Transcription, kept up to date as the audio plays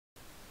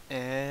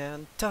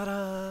And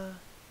ta-da!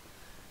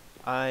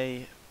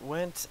 I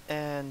went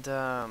and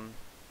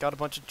got a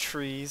bunch of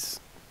trees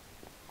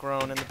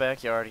grown in the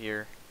backyard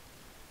here,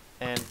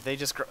 and they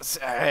just grow.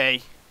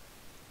 Hey,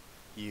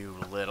 you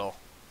little.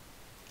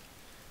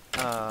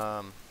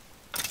 Um,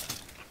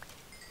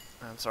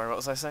 I'm sorry. What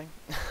was I saying?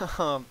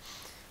 um,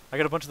 I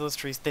got a bunch of those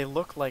trees. They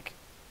look like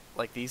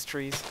these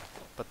trees,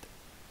 but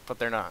but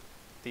they're not.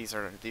 These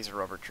are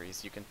rubber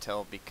trees. You can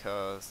tell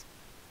because.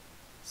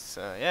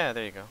 So yeah,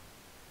 there you go.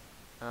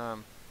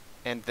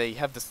 And they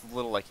have this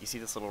little, like, you see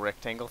this little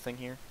rectangle thing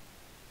here?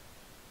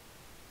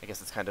 I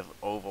guess it's kind of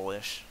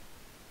oval-ish.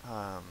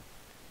 But,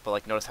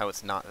 like, notice how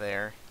it's not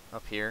there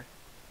up here?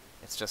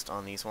 It's just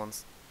on these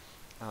ones.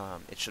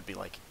 It should be,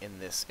 like, in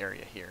this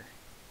area here.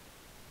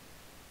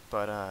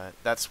 But,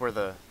 that's where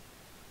the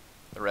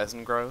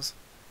resin grows.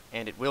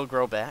 And it will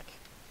grow back.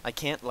 I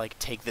can't, like,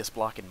 take this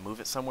block and move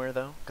it somewhere,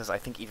 though, because I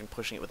think even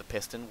pushing it with a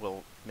piston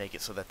will make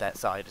it so that that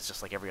side is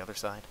just like every other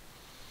side.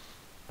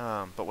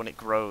 But when it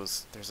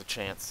grows, there's a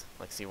chance,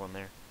 like see one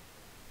there,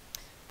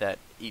 that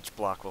each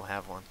block will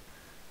have one.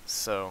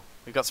 So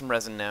we've got some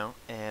resin now,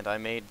 and I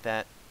made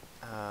that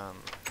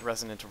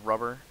resin into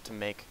rubber to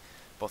make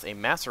both a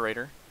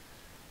macerator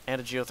and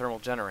a geothermal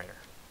generator.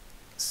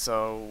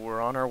 So we're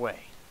on our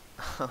way.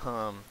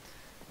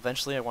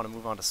 Eventually I want to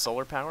move on to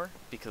solar power,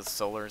 because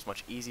solar is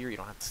much easier. You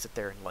don't have to sit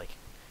there and like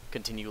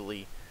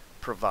continually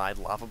provide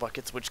lava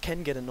buckets, which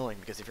can get annoying,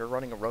 because if you're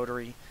running a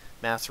rotary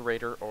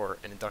macerator or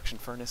an induction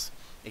furnace,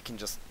 it can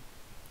just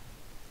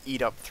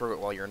eat up through it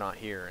while you're not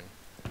here.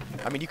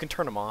 And I mean, you can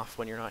turn them off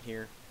when you're not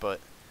here, but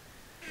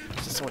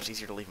it's just so much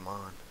easier to leave them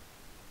on.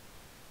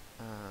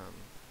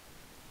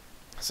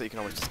 So you can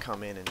always just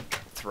come in and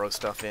throw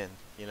stuff in,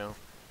 you know?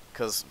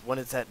 Because when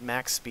it's at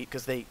max speed,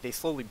 because they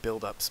slowly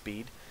build up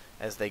speed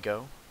as they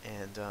go,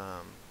 and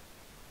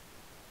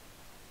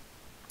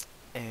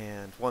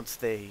once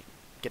they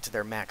get to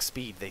their max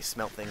speed, they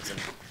smelt things and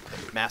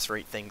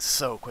macerate things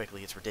so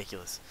quickly, it's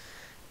ridiculous.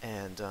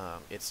 And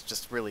it's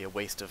just really a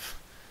waste of,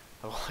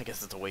 well, I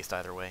guess it's a waste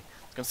either way.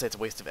 I was going to say it's a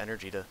waste of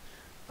energy to,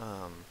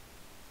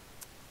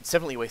 it's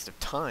definitely a waste of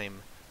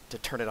time to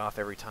turn it off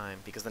every time,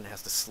 because then it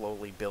has to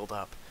slowly build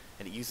up,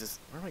 and it uses,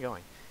 where am I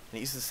going? And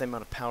it uses the same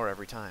amount of power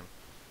every time.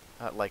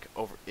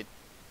 It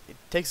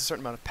takes a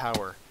certain amount of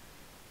power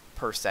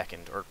per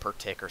second, or per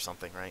tick or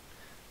something, right?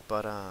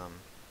 But, where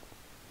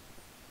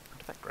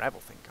did that gravel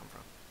thing come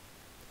from?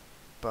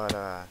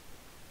 But,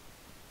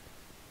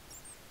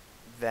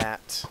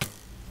 that,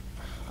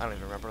 I don't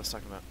even remember what I was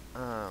talking about.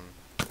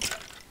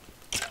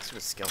 Let's see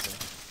what skeleton.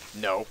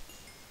 No.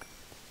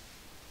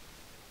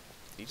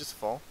 Did he just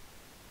fall?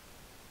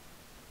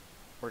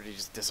 Or did he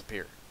just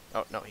disappear?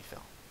 Oh, no, he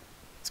fell.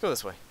 Let's go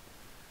this way.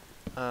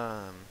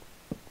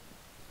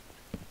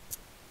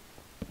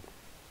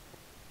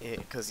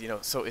 Because, you know,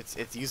 so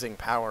it's using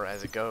power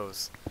as it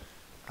goes,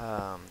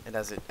 and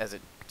as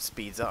it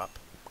speeds up.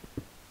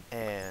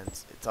 And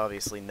it's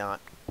obviously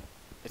not,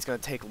 it's going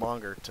to take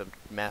longer to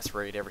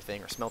macerate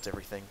everything or smelt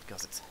everything,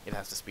 because it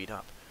has to speed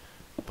up.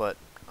 But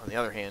on the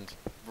other hand,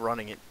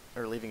 running it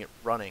or leaving it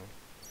running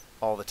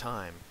all the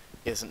time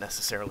isn't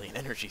necessarily an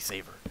energy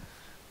saver.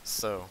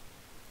 So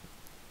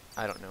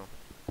I don't know.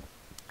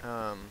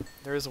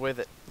 There is a way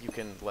that you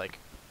can like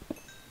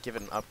give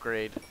it an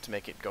upgrade to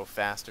make it go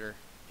faster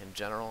in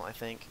general, I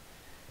think,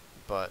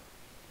 but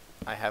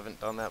I haven't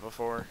done that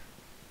before,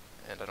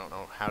 and I don't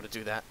know how to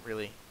do that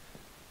really.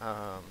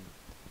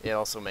 It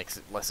also makes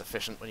it less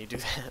efficient when you do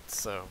that,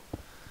 so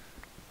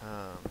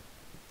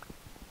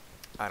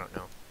I don't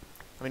know.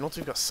 I mean, once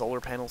we've got solar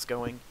panels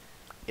going,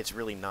 it's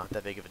really not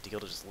that big of a deal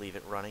to just leave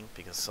it running,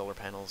 because solar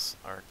panels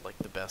are like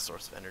the best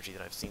source of energy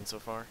that I've seen so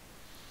far.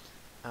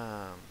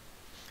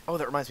 Oh,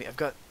 that reminds me, I've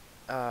got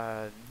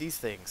these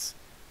things.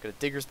 I've got a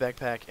digger's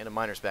backpack and a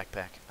miner's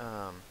backpack.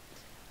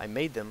 I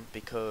made them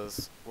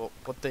because, well,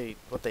 what they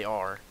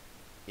are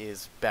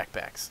is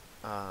backpacks,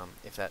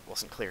 if that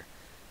wasn't clear.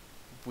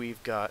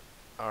 We've got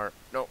our,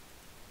 no,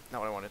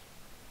 not what I wanted.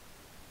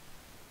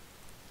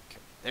 Okay,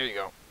 there you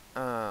go.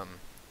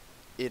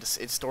 It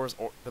stores,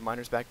 the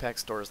miner's backpack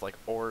stores like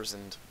ores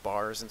and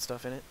bars and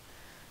stuff in it.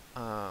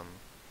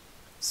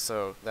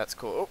 So that's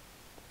cool. Oh,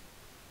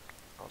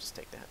 I'll just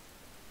take that.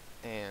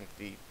 And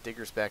the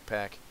digger's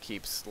backpack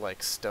keeps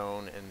like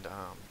stone and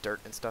dirt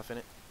and stuff in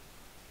it.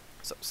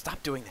 So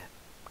stop doing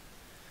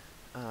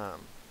that.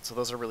 So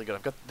those are really good.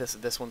 I've got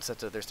this one set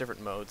to, there's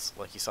different modes,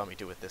 like you saw me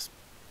do with this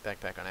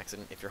backpack on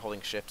accident. If you're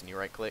holding shift and you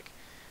right click,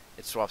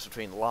 it swaps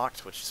between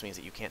locked, which just means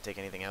that you can't take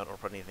anything out or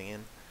put anything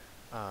in.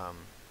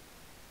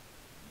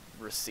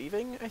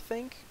 Receiving, I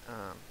think,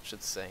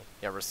 should say.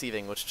 Yeah,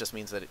 receiving, which just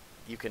means that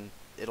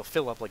it'll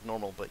fill up like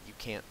normal, but you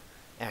can't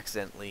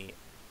accidentally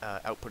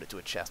output it to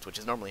a chest, which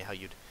is normally how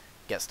you'd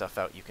get stuff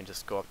out. You can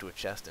just go up to a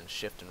chest and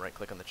shift and right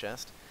click on the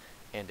chest,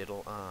 and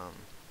it'll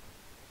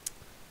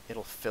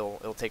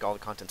take all the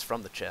contents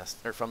from the chest,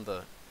 or from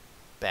the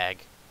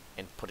bag,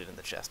 and put it in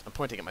the chest. I'm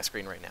pointing at my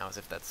screen right now as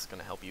if that's going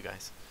to help you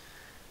guys.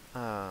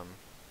 And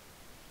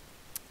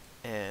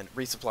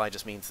resupply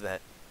just means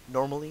that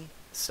normally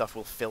stuff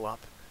will fill up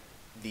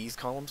these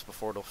columns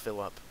before it'll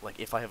fill up. Like,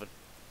 if I have a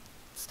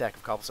stack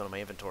of cobblestone in my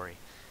inventory,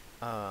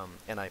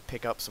 and I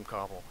pick up some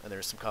cobble, and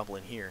there's some cobble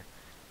in here,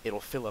 it'll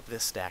fill up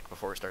this stack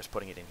before it starts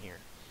putting it in here.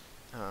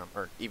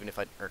 Or even if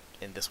or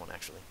in this one,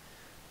 actually.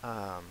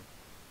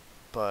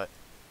 But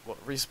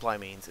what resupply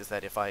means is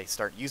that if I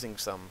start using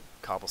some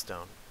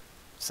cobblestone,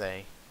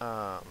 say,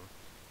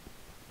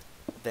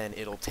 then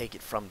it'll take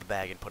it from the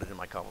bag and put it in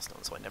my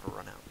cobblestone, so I never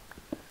run out.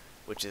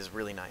 Which is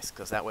really nice,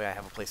 because that way I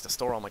have a place to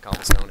store all my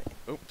cobblestone.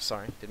 Oops,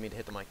 sorry, didn't mean to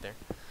hit the mic there.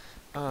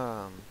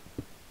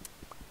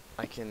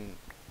 I can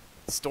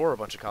store a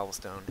bunch of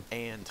cobblestone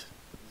and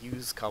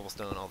use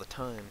cobblestone all the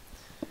time,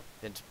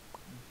 and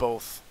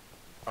both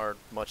are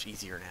much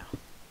easier now.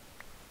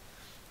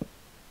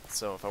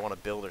 So if I want to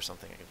build or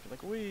something, I can be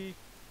like, wee!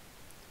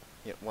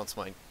 Yeah, once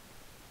my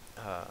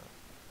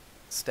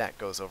stack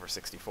goes over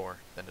 64,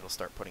 then it'll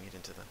start putting it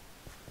into the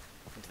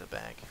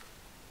bag.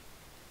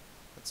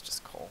 That's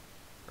just coal,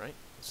 right?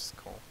 It's just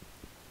coal.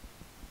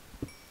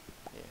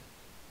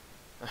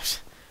 Yeah.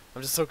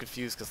 I'm just so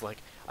confused because, like,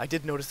 I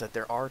did notice that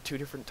there are two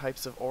different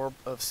types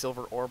of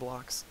silver ore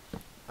blocks.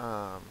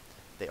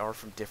 They are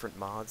from different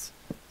mods,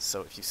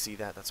 so if you see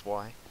that, that's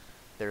why.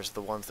 There's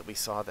the ones that we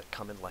saw that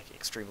come in, like,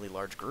 extremely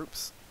large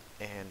groups,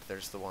 and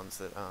there's the ones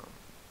that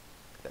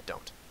that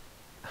don't.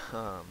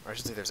 Or I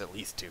should say there's at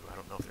least two. I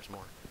don't know if there's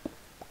more.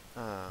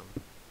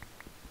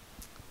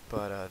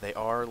 But they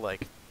are,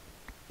 like,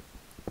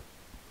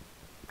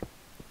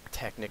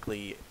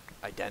 technically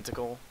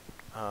identical.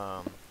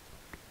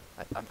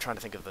 I'm trying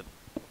to think of the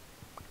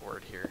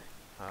word here.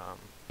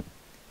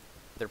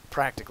 They're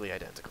practically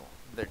identical.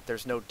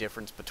 There's no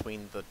difference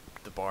between the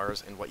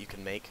bars and what you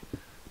can make.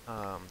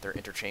 They're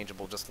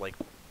interchangeable, just like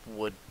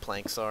wood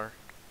planks are.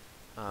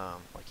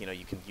 Like, you know,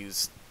 you can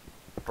use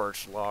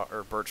birch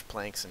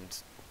planks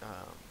and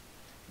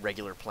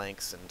regular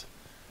planks and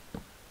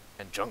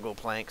jungle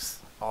planks,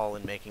 all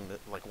in making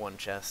like one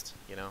chest,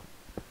 you know.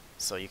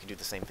 So you can do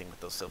the same thing with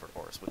those silver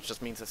ores, which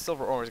just means that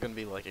silver ore is going to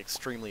be, like,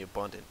 extremely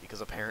abundant, because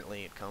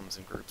apparently it comes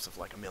in groups of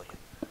like 1 million.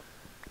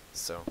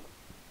 So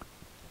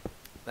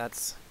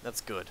that's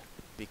good,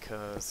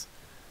 because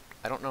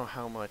I don't know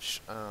how much.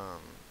 I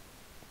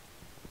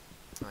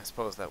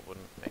suppose that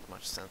wouldn't make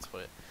much sense,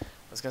 would it? I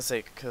was gonna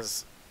say,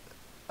 because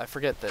I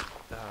forget that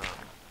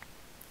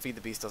Feed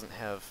the Beast doesn't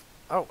have.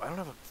 Oh, I don't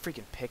have a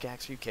freaking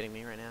pickaxe. Are you kidding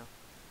me right now?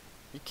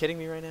 Are you kidding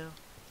me right now?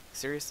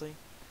 Seriously?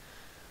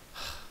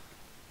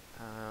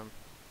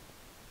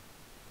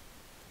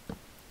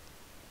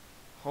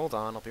 Hold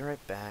on, I'll be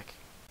right back.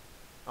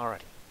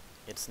 Alrighty.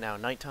 It's now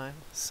nighttime,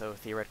 so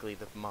theoretically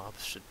the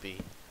mobs should be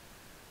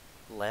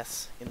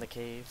less in the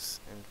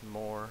caves and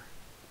more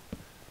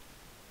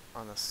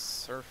on the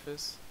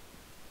surface.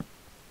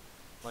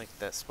 Like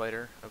that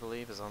spider, I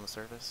believe, is on the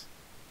surface.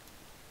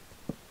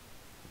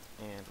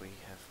 And we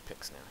have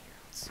picks now here.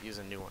 Let's use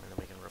a new one and then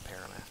we can repair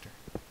them after.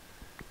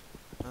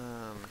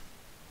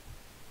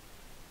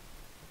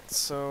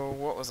 So,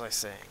 what was I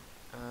saying?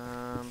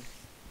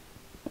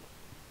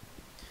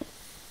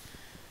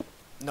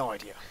 No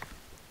idea.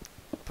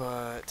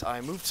 But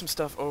I moved some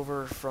stuff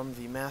over from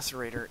the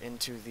macerator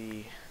into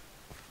the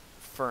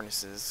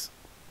furnaces.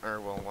 Or,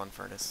 well, one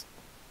furnace.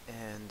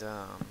 And,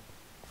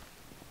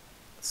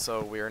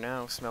 so we are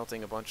now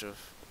smelting a bunch of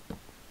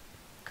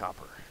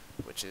copper,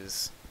 which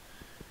is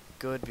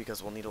good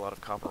because we'll need a lot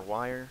of copper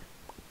wire.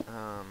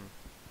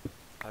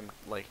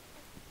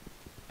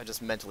 I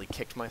just mentally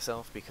kicked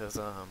myself because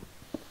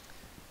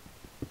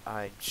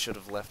I should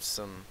have left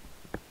some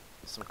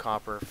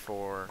copper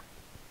for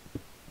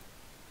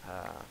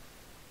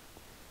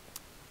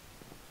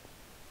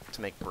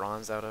to make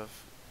bronze out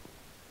of,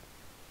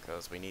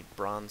 because we need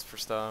bronze for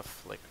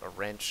stuff like a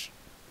wrench.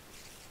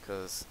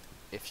 Because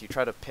if you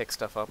try to pick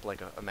stuff up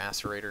like a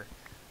macerator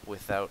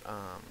without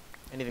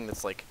anything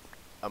that's like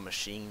a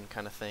machine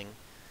kind of thing,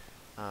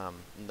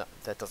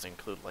 that doesn't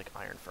include like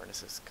iron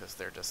furnaces, because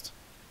they're just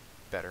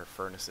better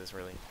furnaces,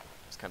 really.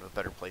 It's kind of a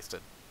better place to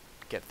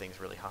get things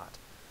really hot.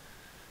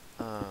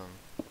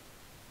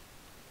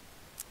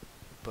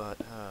 But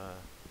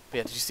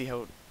yeah, did you see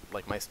how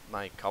like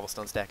my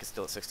cobblestone stack is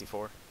still at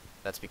 64?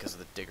 That's because of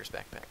the digger's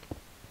backpack.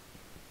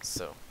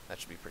 So that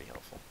should be pretty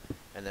helpful.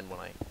 And then when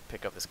I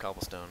pick up this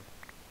cobblestone,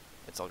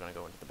 it's all going to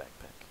go into the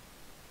backpack.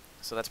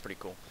 So that's pretty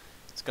cool.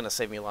 It's going to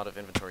save me a lot of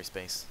inventory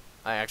space.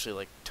 I actually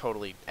like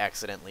totally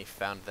accidentally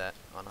found that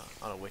on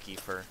a wiki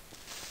for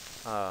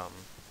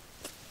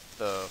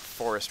the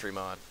forestry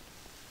mod,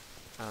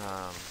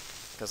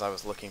 because I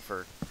was looking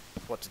for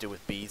what to do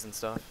with bees and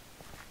stuff,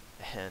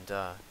 and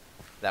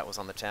that was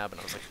on the tab, and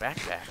I was like,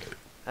 backpack?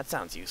 That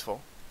sounds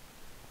useful.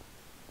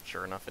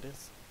 Sure enough, it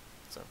is.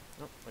 So,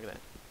 oh, look at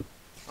that.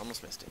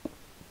 Almost missed it.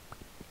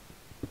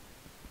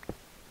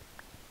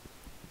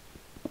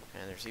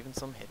 And there's even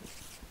some hidden.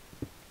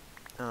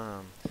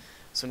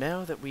 So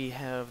now that we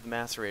have the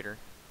macerator,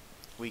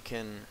 we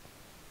can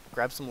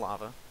grab some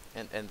lava,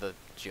 and the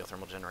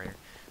geothermal generator.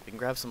 We can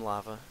grab some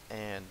lava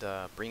and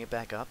bring it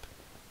back up,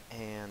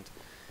 and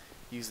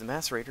use the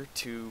macerator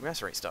to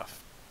macerate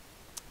stuff,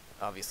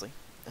 obviously.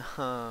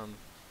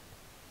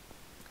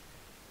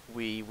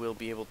 we will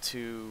be able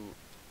to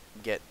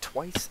get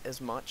twice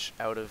as much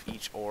out of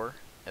each ore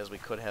as we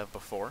could have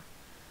before.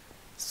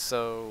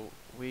 So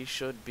we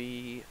should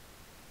be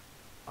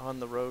on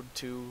the road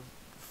to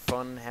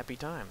fun, happy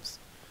times.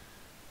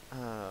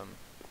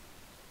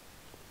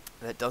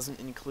 That doesn't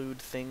include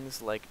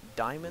things like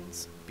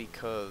diamonds,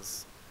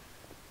 because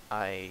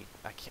I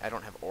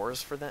don't have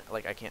ores for that.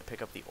 Like, I can't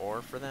pick up the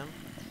ore for them.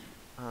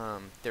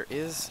 There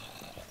is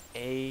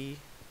a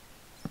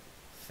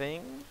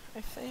thing,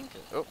 I think.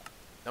 Oh,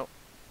 nope.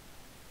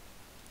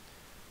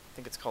 I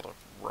think it's called a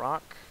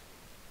rock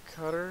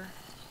cutter.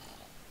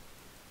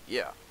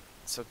 Yeah,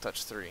 Silk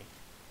Touch 3.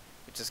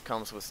 It just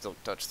comes with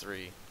Silk Touch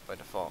 3 by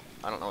default.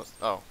 I don't know.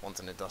 Oh, one's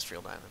an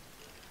industrial diamond.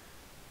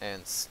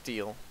 And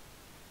steel,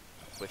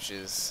 which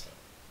is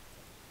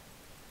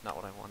not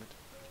what I wanted.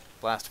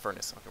 Blast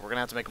furnace. Okay, we're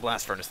gonna have to make a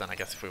blast furnace then, I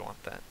guess, if we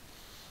want that.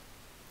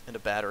 And a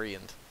battery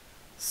and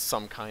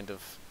some kind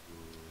of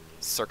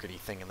circuity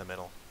thing in the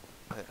middle.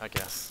 I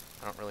guess.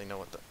 I don't really know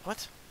what the...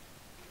 What?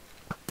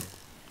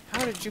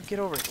 How did you get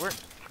over here?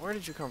 Where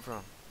did you come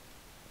from?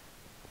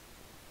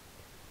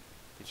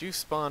 Did you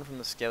spawn from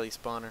the skelly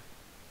spawner?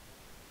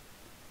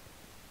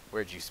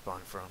 Where'd you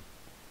spawn from?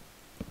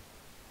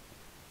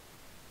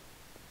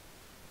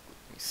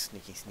 You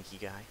sneaky, sneaky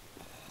guy.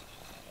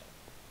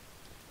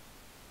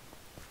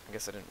 I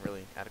guess I didn't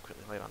really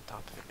adequately light on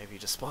top of it. Maybe you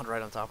just spawned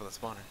right on top of the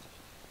spawner.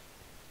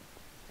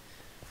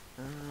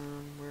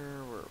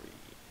 Where were we?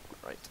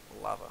 Right,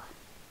 lava.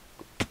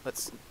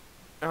 Let's...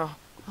 Oh,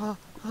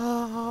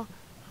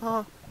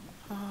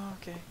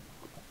 okay.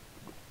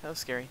 That was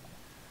scary.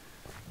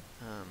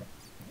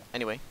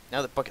 Anyway,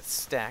 now that buckets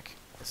stack,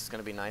 this is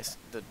going to be nice.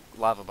 The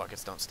lava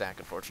buckets don't stack,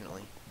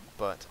 unfortunately,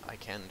 but I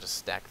can just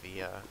stack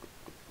the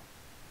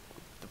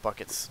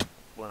buckets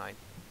when I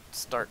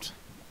start,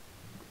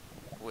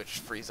 which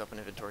frees up an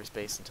inventory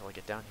space until I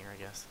get down here, I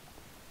guess.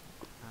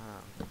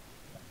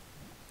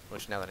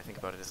 Which, now that I think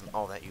about it, isn't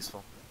all that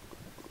useful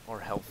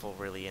or helpful,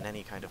 really, in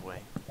any kind of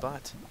way.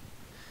 But,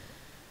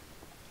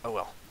 oh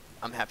well.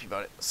 I'm happy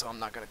about it, so I'm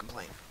not going to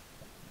complain.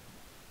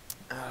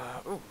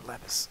 Ooh,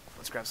 lapis.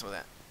 Let's grab some of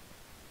that.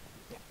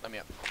 Yeah, let me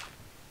up.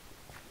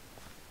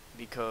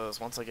 Because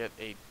once I get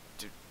a...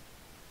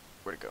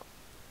 Where'd it go?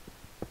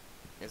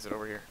 Is it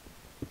over here?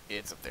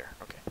 It's up there.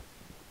 Okay.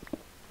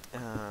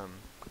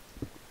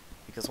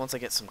 Because once I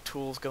get some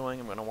tools going,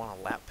 I'm going to want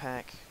a lap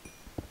pack,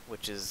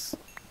 which is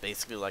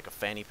basically like a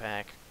fanny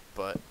pack,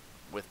 but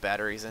with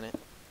batteries in it.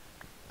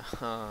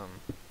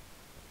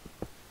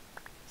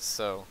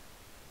 So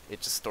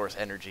it just stores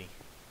energy.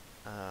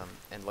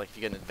 And like if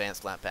you get an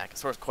advanced lap pack, it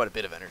stores quite a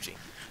bit of energy,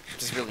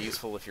 which is really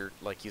useful if you're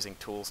like using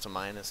tools to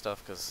mine and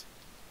stuff, because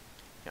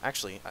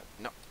actually,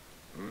 no.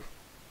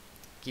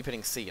 Keep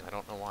hitting C, and I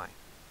don't know why.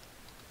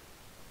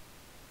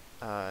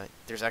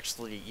 There's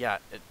actually, yeah,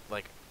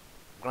 like,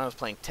 when I was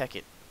playing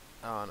Tekkit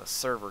on a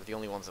server, the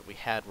only ones that we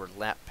had were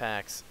lap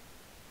packs.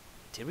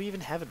 Did we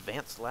even have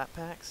advanced lap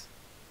packs?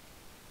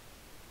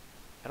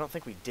 I don't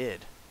think we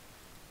did.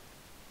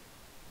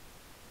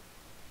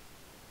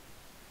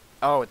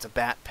 Oh, it's a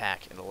bat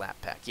pack and a lap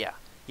pack. Yeah,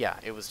 yeah.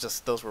 It was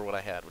just those were what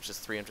I had, which is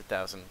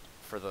 300,000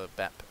 for the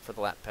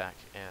lap pack,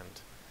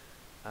 and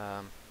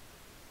I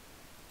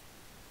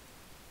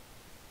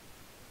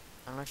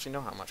don't actually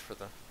know how much for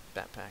the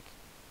bat pack.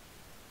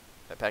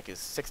 That pack is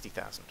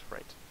 60,000,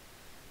 right?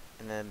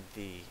 And then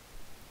the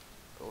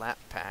lap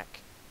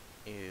pack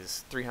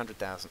is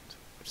 300,000,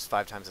 which is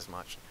 5 times as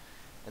much.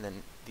 And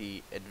then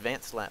the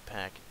advanced lap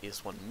pack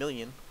is 1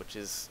 million, which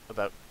is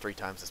about 3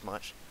 times as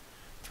much,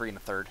 3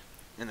 1/3.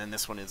 And then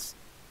this one is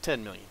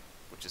 10 million,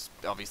 which is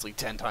obviously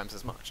 10 times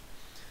as much.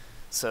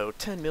 So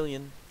 10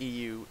 million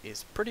EU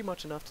is pretty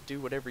much enough to do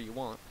whatever you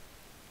want.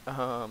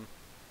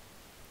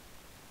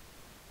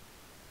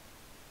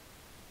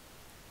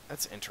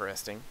 That's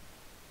interesting.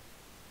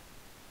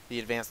 The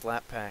advanced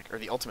lap pack, or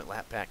the ultimate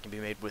lap pack, can be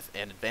made with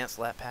an advanced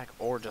lap pack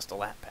or just a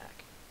lap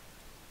pack.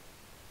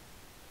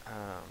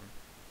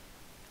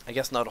 I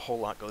guess not a whole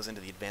lot goes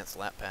into the advanced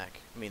lap pack.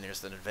 I mean,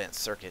 there's an advanced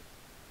circuit,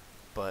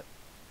 but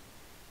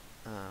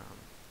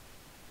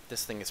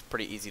this thing is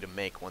pretty easy to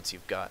make once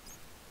you've got...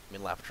 I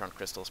mean, Lapotron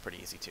Crystal is pretty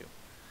easy too.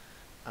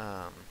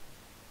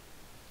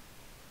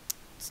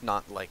 It's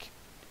not, like,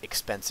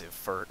 expensive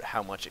for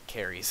how much it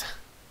carries.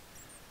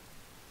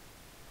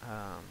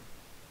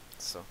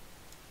 So,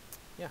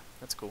 yeah,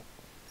 that's cool.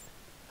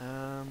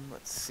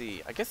 Let's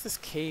see. I guess this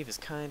cave is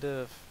kind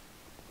of...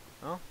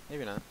 Well,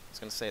 maybe not. I was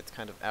going to say it's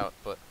kind of out,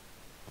 but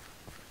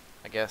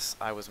I guess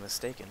I was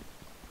mistaken.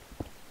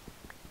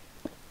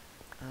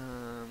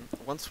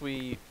 Once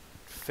we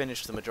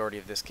finish the majority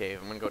of this cave,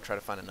 I'm going to go try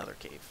to find another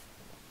cave.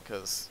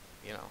 Because,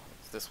 you know,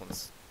 this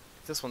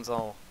one's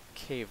all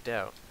caved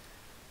out.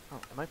 Oh,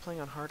 am I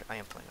playing on hard? I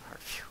am playing on hard.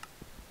 Phew.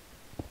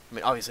 I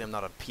mean, obviously I'm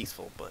not on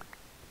peaceful, but...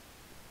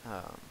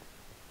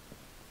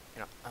 you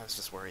know, I was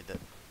just worried that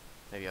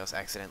maybe I was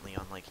accidentally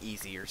on, like,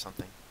 easy or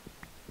something.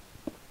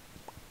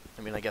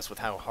 I mean, I guess with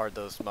how hard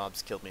those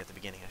mobs killed me at the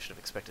beginning, I should have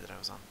expected that I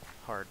was on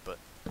hard, but...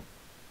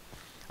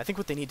 I think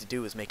what they need to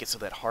do is make it so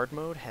that hard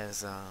mode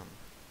has,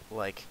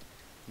 like,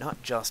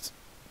 not just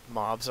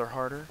mobs are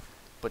harder,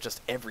 but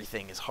just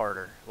everything is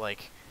harder.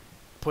 Like,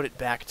 put it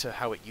back to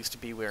how it used to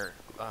be where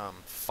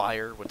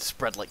fire would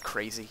spread like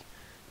crazy,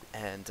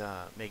 and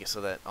make it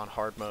so that on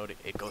hard mode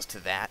it goes to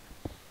that.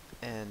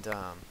 And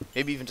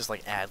maybe even just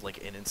like add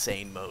like an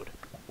insane mode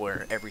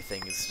where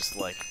everything is just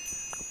like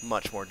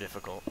much more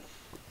difficult.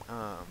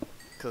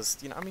 Because,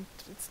 you know, I mean,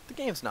 the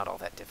game's not all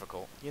that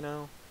difficult, you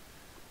know?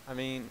 I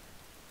mean,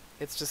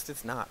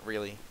 it's not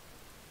really.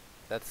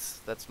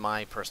 That's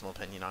my personal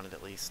opinion on it,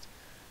 at least.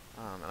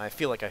 And I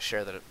feel like I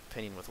share that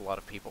opinion with a lot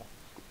of people.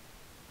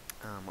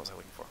 What was I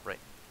looking for? Right.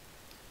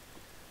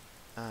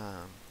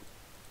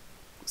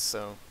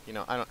 So, you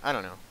know, I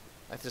don't know.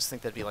 I just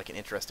think that'd be like an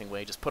interesting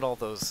way. Just put all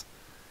those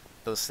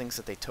things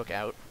that they took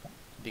out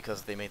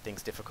because they made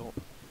things difficult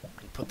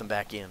and put them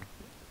back in.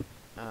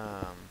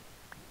 I'm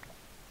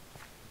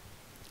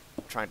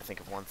trying to think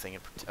of one thing,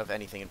 of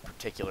anything in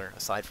particular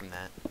aside from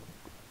that.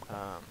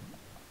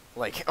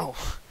 Like,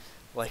 oh,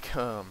 like,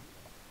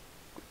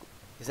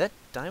 is that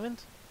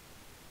diamond?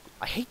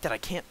 I hate that I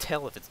can't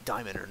tell if it's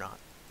diamond or not.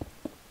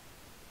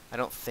 I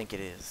don't think it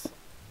is.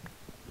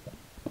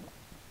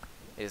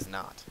 It is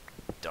not.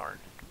 Darn.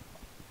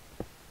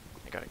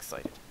 I got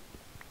excited.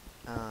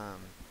 I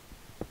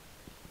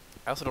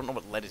also don't know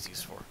what lead is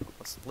used for.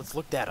 Let's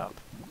look that up.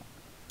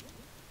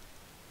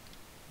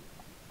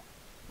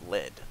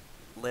 Lead.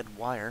 Lead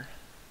wire.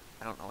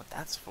 I don't know what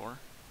that's for.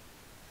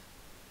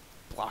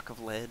 Block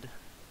of lead.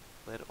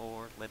 Lead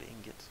ore. Lead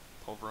ingot.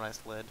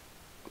 Pulverized lead.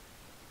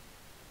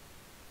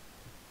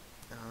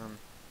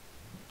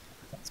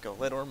 Let's go.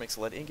 Lead ore makes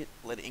lead ingot.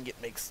 Lead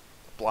ingot makes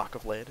a block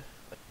of lead.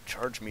 A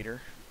charge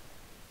meter.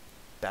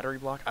 Battery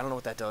block. I don't know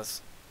what that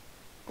does,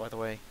 by the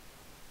way.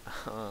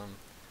 A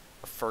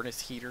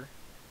furnace heater.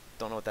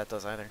 Don't know what that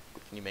does either.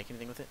 Can you make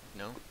anything with it?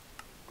 No.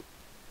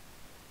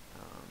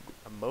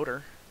 A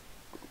motor.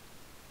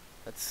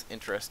 That's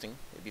interesting.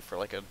 Maybe for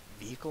like a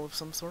vehicle of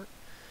some sort.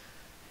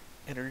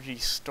 Energy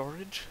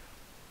storage.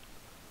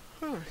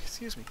 Oh,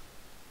 excuse me.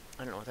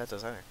 I don't know what that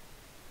does either.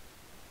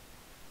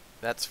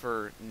 That's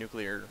for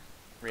nuclear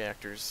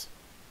reactors.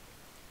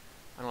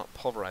 I don't know what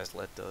pulverized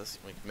lead does.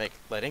 We can make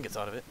lead ingots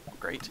out of it.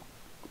 Great.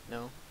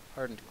 No.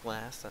 Hardened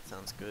glass. That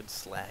sounds good.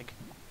 Slag.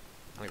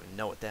 I don't even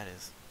know what that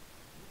is.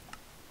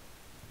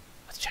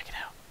 Let's check it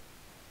out.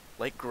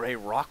 Light gray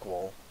rock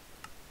wool.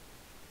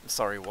 I'm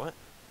sorry, what?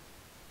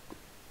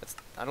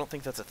 I don't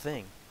think that's a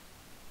thing.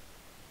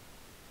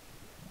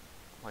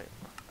 Like,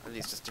 are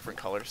these just different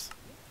colors?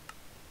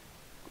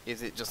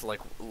 Is it just like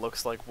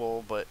looks like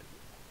wool but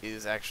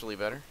is actually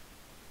better?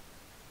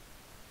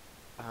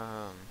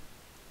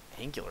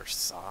 Angular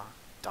saw.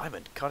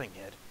 Diamond cutting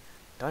head.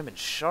 Diamond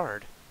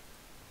shard.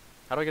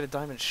 How do I get a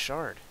diamond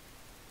shard?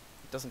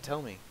 It doesn't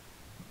tell me.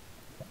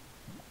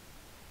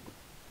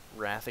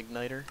 Wrath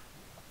igniter.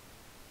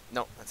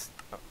 No, that's...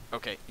 Oh,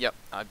 okay, yep.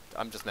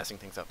 I'm just messing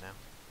things up now.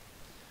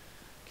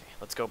 Okay,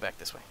 let's go back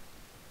this way.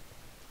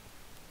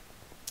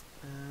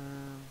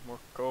 More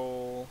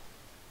coal.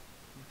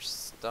 More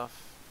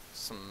stuff.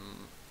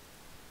 Some...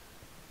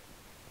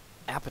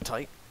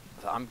 apatite.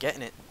 I'm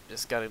getting it.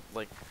 Just gotta,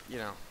 like, you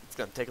know, it's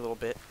gonna take a little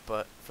bit,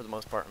 but for the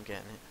most part, I'm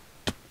getting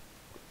it.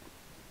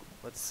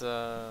 Let's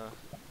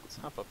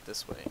hop up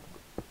this way.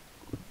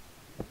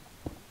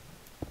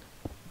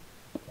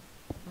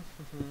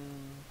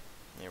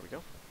 There we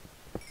go.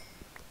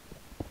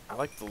 I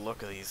like the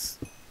look of these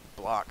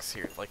blocks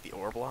here, like the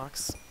ore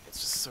blocks. It's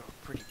just so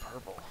pretty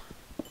purple.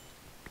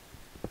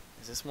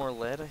 Is this more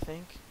lead, I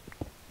think?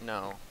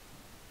 No.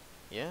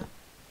 Yeah?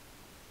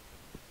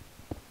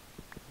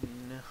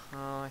 No,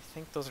 I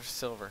think those are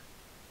silver.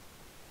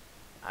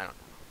 I don't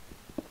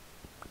know.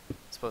 I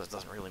suppose it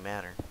doesn't really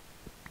matter.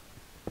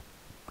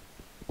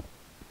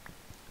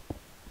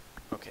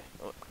 Okay,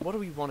 what do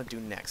we want to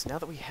do next? Now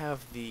that we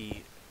have the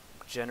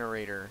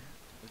generator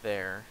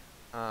there,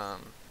 I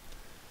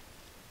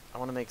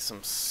want to make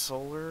some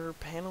solar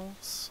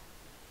panels,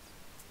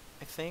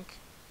 I think.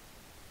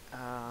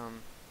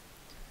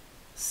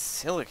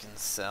 Silicon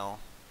cell.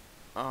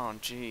 Oh,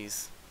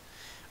 jeez.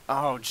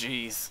 Oh,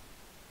 jeez.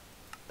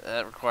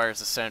 That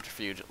requires a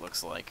centrifuge, it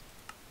looks like.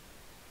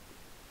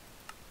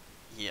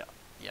 Yeah,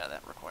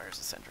 that requires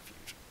a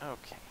centrifuge.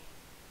 Okay.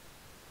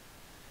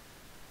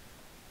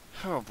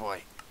 Oh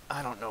boy,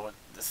 I don't know what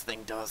this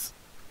thing does.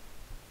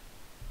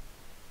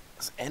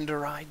 Is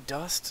enderite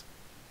dust?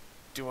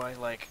 Do I,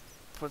 like,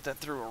 put that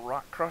through a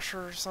rock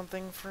crusher or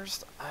something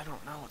first? I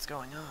don't know what's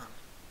going on.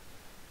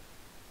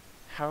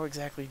 How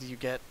exactly do you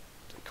get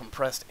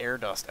compressed air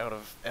dust out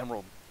of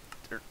emerald...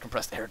 or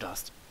compressed air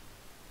dust?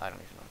 I don't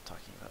even know what I'm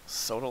talking about.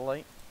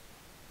 Sodalite?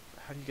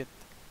 How do you get...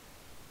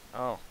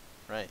 Oh,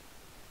 right.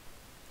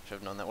 Should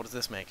have known that. What does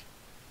this make?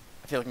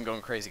 I feel like I'm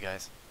going crazy,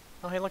 guys.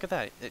 Oh, hey, look at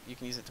that. You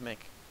can use it to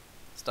make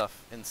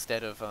stuff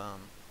instead of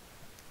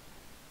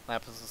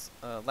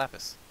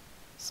lapis.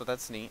 So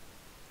that's neat.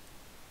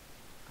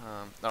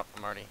 Oh,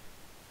 I'm already...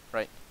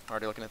 Right. I'm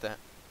already looking at that.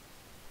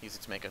 Use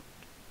it to make a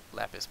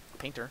lapis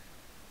painter.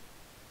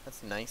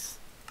 That's nice.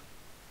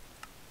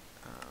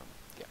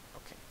 Yeah,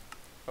 okay.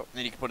 Oh,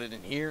 then you can put it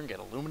in here and get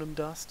aluminum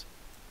dust.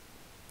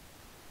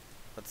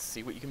 Let's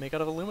see what you can make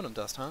out of aluminum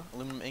dust, huh?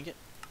 Aluminum ingot?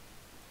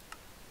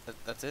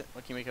 That's it?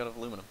 What can you make out of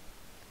aluminum?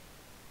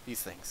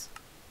 These things.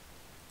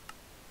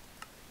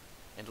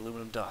 And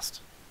aluminum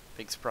dust.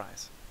 Big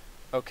surprise.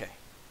 Okay.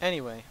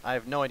 Anyway, I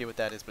have no idea what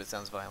that is, but it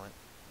sounds violent.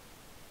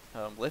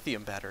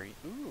 Lithium battery.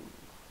 Ooh.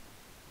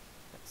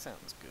 That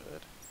sounds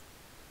good.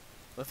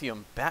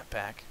 Lithium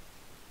backpack.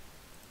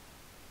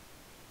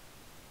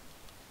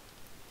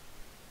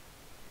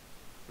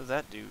 What does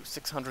that do?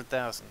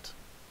 600,000.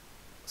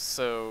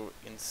 So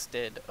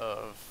instead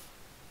of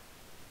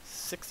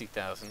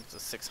 60,000,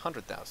 it's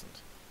 600,000.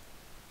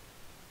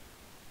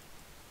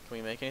 Can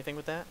we make anything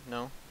with that?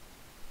 No?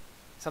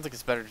 Sounds like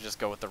it's better to just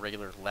go with the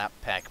regular lap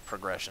pack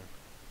progression.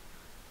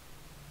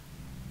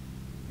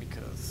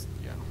 Because,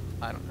 yeah,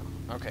 I don't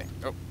know. Okay.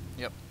 Oh,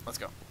 yep, let's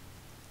go.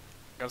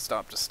 Gotta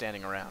stop just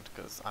standing around,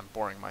 because I'm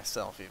boring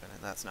myself even,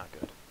 and that's not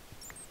good.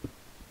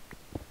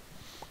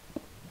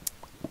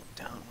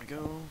 Down we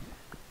go.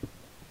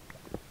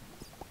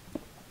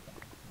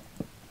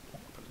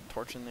 Put a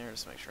torch in there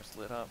just to make sure it's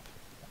lit up.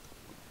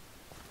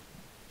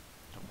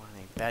 Don't want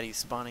any baddies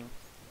spawning.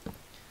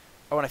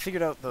 Oh, and I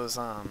figured out those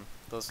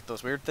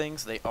weird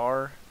things. They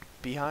are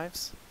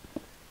beehives.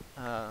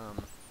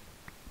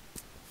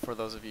 For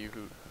those of you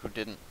who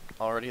didn't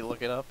already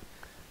look it up,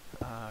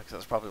 because it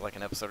was probably like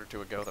an episode or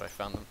two ago that I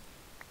found them.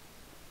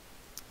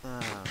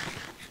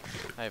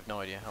 I have no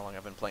idea how long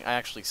I've been playing. I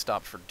actually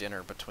stopped for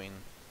dinner between,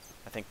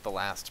 I think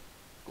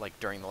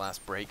during the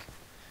last break.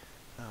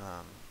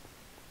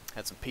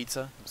 Had some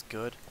pizza. It was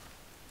good.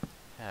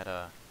 Had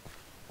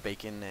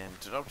bacon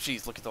and, oh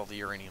jeez, look at all the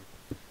uranium.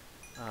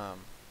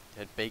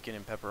 Had bacon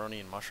and pepperoni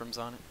and mushrooms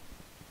on it.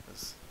 It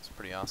was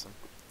pretty awesome.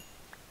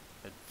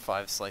 Had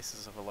 5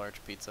 slices of a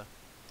large pizza,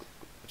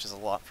 which is a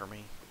lot for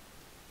me.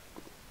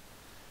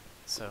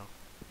 So,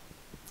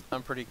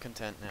 I'm pretty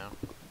content now.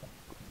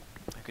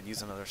 I could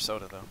use another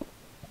soda though,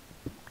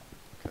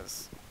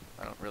 because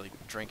I don't really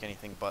drink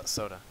anything but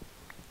soda.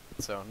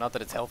 So, not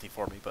that it's healthy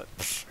for me, but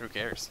who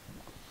cares?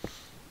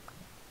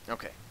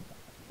 Okay.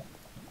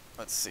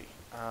 Let's see.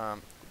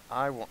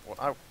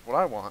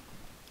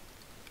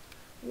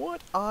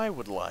 What I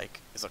would like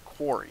is a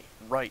quarry.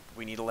 Right,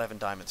 we need 11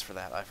 diamonds for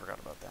that. I forgot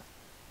about that.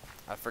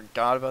 I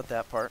forgot about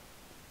that part.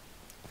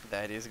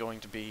 That is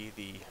going to be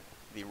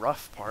the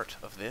rough part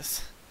of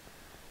this.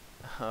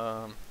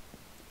 But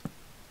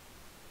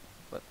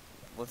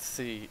let's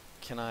see.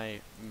 Can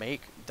I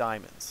make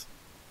diamonds?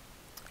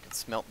 I can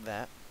smelt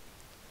that.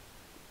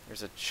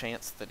 There's a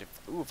chance that if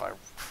I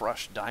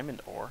crush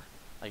diamond ore,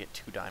 I get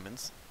 2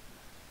 diamonds.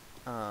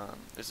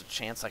 There's a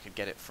chance I could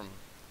get it from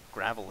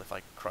gravel if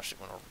I crush it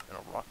in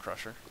a rock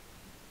crusher.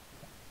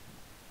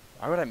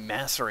 Why would I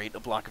macerate a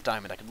block of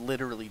diamond? I could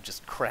literally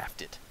just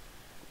craft it.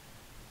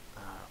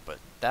 But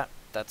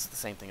that's the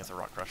same thing as a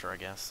rock crusher, I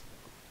guess.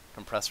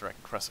 Compressor, I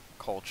can crush a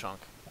coal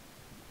chunk,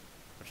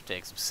 which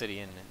takes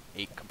obsidian, and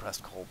 8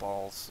 compressed coal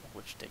balls,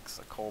 which takes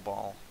a coal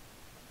ball,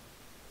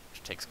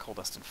 which takes coal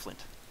dust and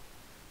flint.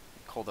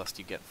 Coal dust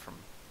you get from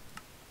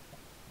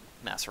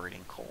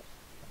macerating coal.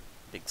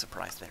 Big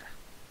surprise there.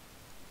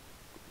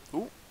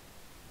 Ooh.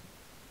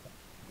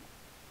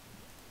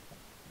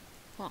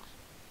 Huh.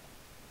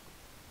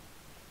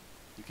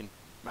 You can,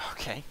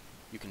 okay,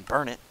 you can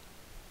burn it.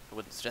 I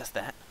wouldn't suggest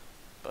that,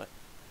 but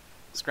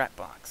scrap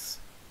box.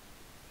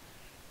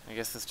 I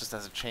guess this just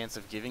has a chance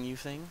of giving you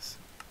things.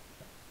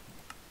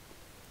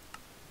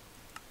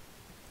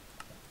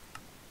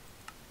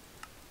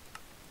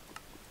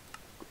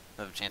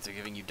 Have a chance of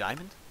giving you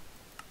diamond?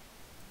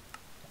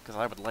 Because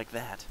I would like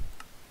that.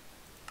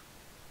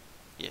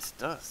 Yes,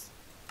 it does.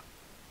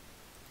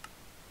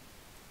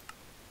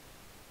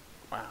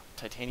 Wow,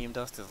 titanium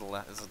dust is a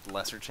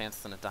lesser chance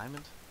than a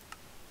diamond?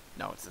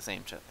 No, it's the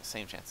same chance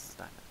as a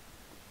diamond.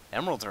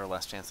 Emeralds are a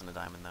less chance than a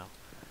diamond, though,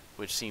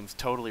 which seems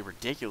totally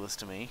ridiculous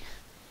to me,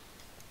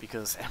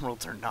 because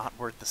emeralds are not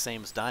worth the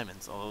same as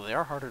diamonds, although they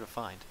are harder to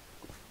find.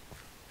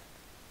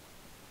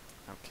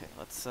 Okay,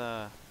 let's,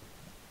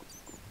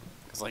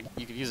 because, like,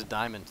 you could use a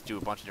diamond to do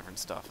a bunch of different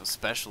stuff,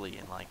 especially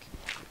in, like,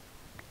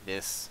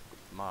 this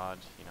mod,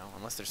 you know,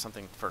 unless there's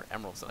something for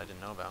emeralds that I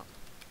didn't know about.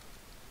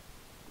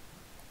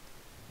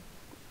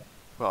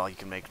 Well, you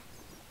can make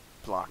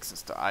blocks and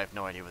stuff. I have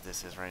no idea what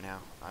this is right now.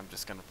 I'm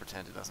just gonna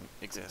pretend it doesn't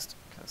exist,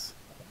 because...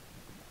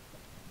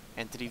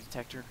 Entity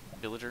detector?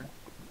 Villager?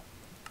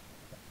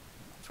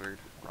 It's weird.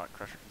 Rock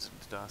crusher,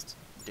 dust.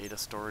 Data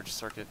storage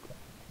circuit.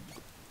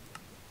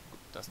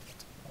 Dust.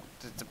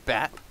 It's a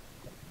bat?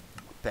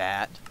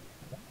 Bat.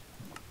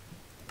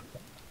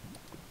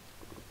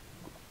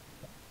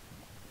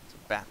 There's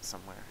a bat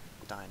somewhere,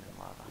 dying in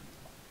lava.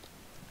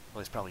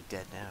 Well, he's probably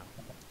dead now.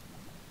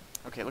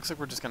 Okay, it looks like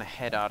we're just gonna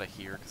head out of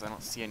here, because I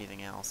don't see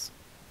anything else.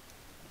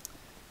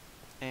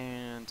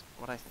 And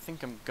what I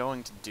think I'm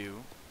going to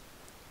do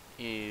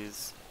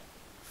is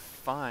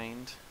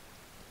find...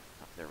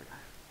 Oh, there we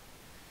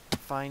are.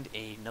 Find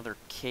another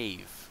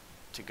cave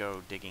to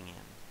go digging in.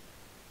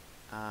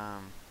 I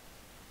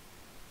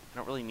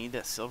don't really need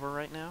that silver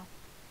right now,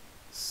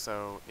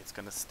 so it's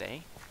gonna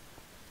stay.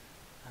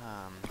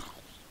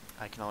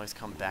 I can always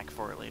come back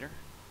for it later.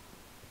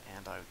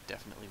 and I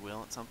definitely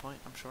will at some point,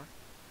 I'm sure.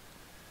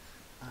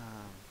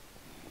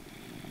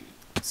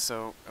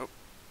 So, oh,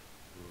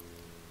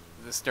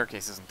 the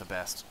staircase isn't the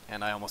best,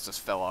 and I almost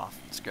just fell off.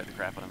 It scared the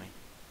crap out of me.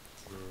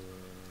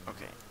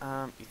 Okay,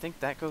 you think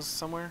that goes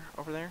somewhere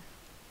over there?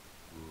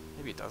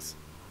 Maybe it does.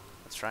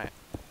 Let's try it.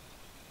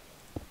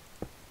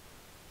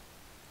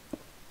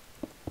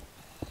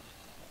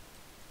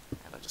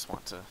 And I just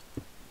want to,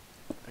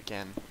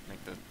 again,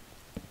 make the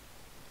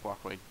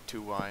walkway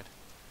too wide.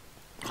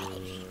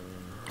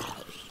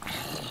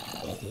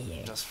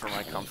 Just for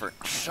my comfort.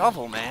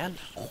 Shovel, man!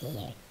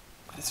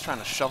 He's trying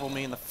to shovel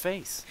me in the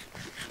face.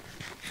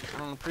 I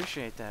don't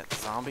appreciate that,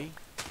 zombie.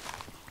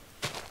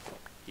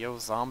 Yo,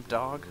 zomb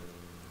dog.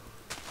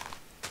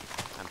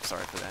 I'm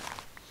sorry for that.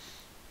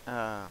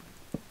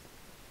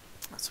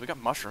 So we got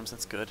mushrooms,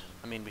 that's good.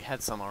 I mean, we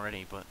had some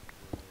already, but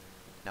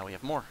now we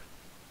have more.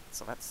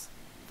 So that's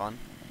fun.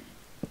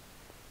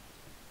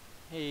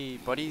 Hey,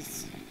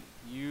 buddies.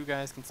 You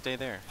guys can stay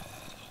there.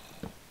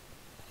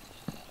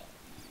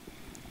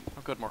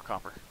 Oh, good, more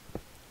copper.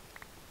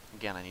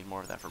 Again, I need more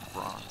of that for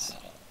bronze.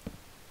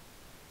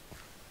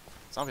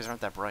 Zombies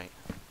aren't that bright.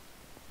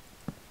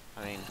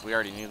 I mean, we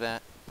already knew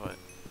that, but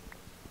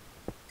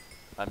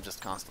I'm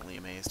just constantly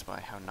amazed by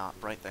how not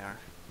bright they are.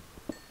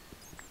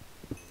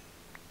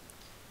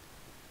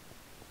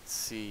 Let's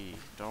see.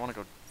 Do I want to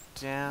go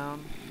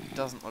down?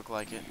 Doesn't look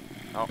like it.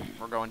 Oh,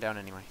 we're going down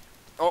anyway.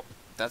 Oh,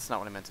 that's not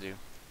what I meant to do.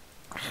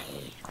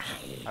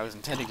 I was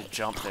intending to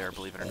jump there,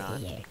 believe it or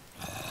not. It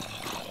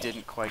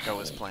didn't quite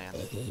go as planned.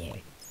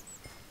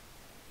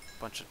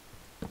 Bunch of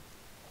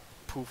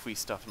poofy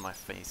stuff in my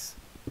face.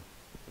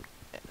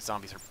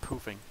 Zombies are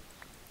poofing.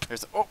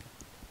 There's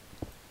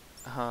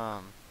I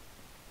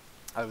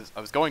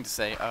was going to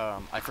say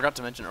I forgot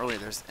to mention earlier.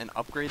 There's an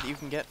upgrade that you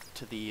can get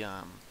to the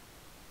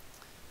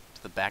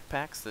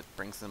backpacks that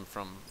brings them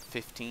from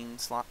 15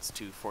 slots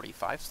to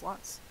 45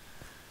 slots,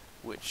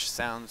 which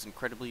sounds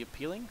incredibly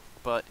appealing,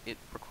 but it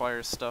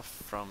requires stuff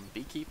from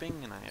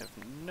beekeeping, and I have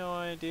no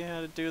idea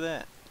how to do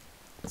that.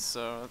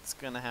 So it's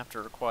gonna have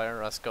to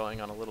require us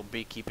going on a little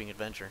beekeeping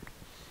adventure.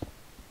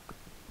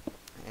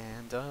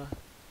 And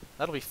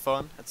that'll be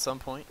fun at some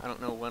point. I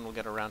don't know when we'll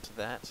get around to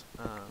that.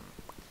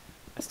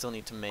 I still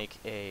need to make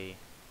a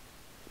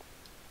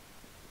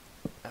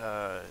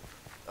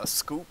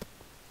scoop,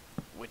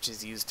 which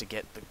is used to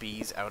get the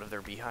bees out of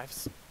their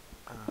beehives.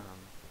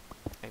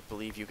 I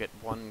believe you get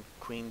one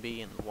queen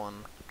bee and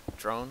one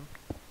drone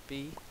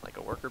bee, like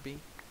a worker bee,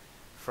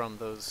 from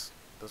those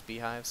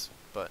beehives.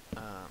 But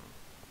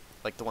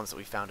like the ones that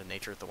we found in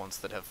nature, the ones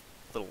that have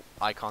little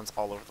icons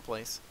all over the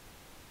place.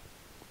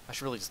 I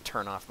should really just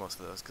turn off most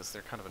of those because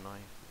they're kind of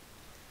annoying.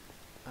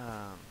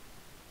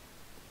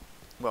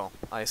 Well,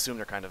 I assume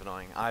they're kind of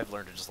annoying. I've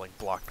learned to just like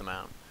block them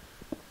out.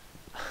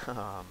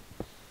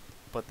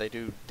 But they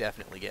do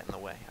definitely get in the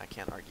way. I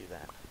can't argue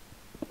that.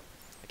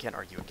 I can't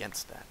argue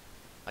against that.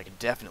 I can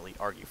definitely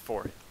argue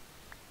for it.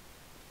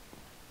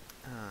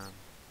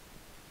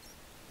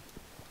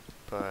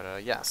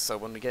 Yeah, so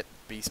when we get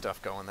bee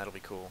stuff going, that'll be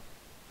cool.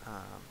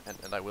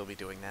 And I will be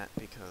doing that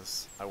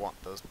because I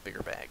want those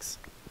bigger bags.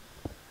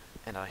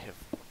 And I have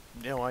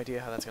no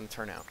idea how that's going to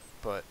turn out,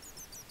 but,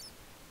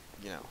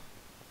 you know,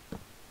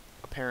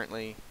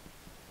 apparently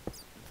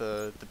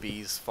the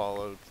bees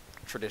followed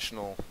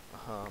traditional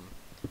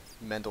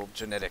Mendel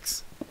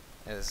genetics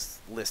as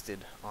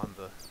listed on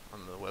the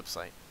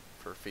website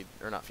for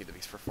not Feed the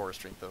Beast, for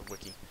Forestry, the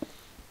wiki.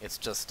 It's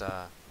just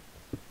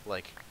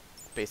like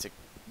basic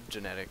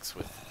genetics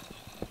with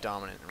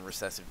dominant and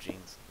recessive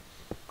genes.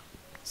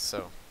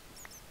 So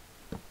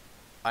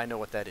I know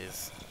what that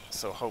is,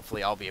 so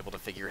hopefully I'll be able to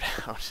figure it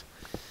out.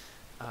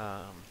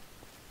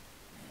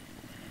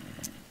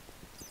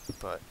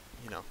 But,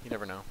 you know, you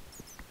never know.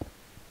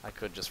 I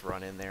could just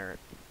run in there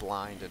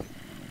blind and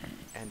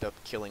end up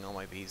killing all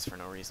my bees for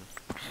no reason.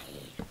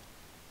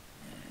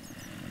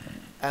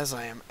 As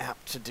I am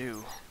apt to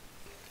do.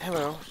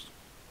 Hello.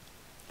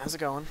 How's it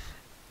going?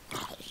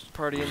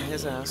 Party in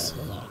his house.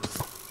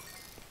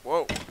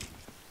 Whoa.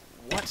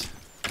 What?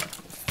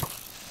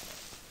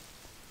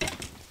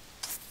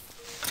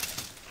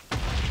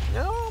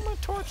 No, my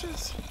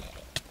torches.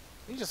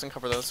 You just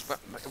uncover those.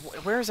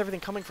 Where is everything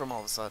coming from all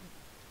of a sudden?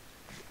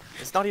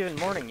 It's not even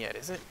morning yet,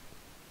 is it?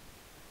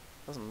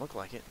 Doesn't look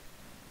like it.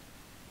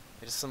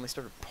 It just suddenly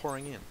started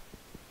pouring in.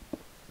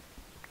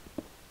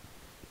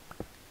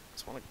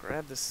 Just want to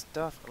grab this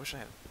stuff. I wish I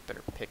had a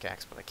better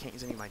pickaxe, but I can't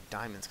use any of my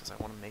diamonds because I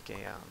want to make a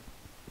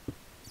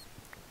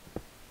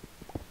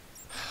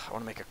I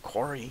want to make a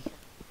quarry,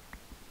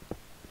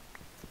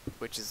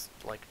 which is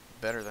like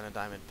better than a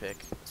diamond pick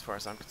as far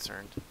as I'm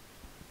concerned.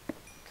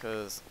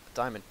 Because a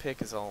diamond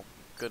pick is all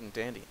good and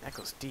dandy. That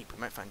goes deep. We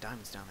might find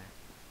diamonds down there.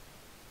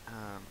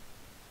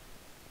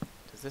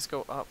 Does this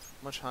go up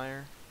much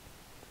higher?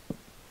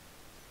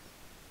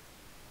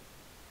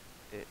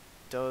 It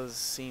does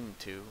seem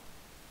to.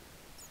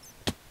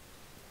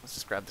 Let's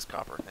just grab this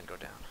copper and then go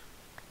down.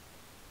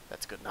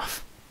 That's good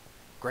enough.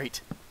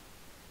 Great.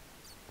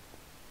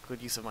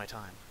 Good use of my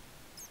time.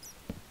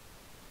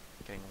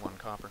 Getting one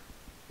copper.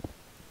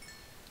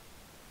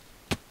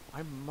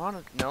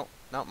 No,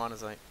 not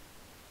monazite.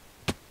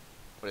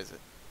 What is it?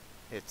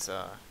 It's,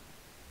 well,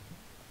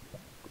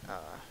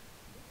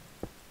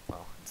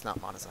 it's not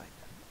monazite.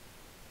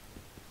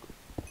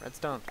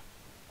 Redstone.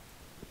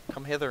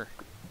 Come hither.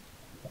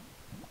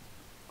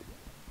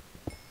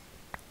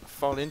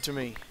 Fall into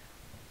me.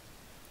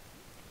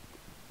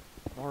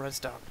 More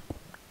redstone.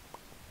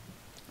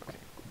 Okay.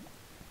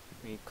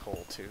 We need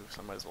coal too,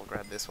 so I might as well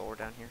grab this while we're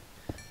down here.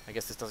 I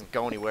guess this doesn't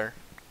go anywhere.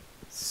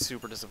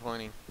 Super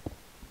disappointing.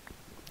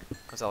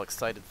 I was all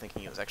excited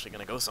thinking it was actually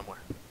going to go somewhere.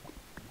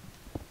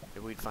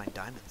 Maybe we'd find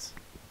diamonds.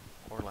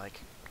 Or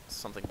like,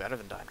 something better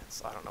than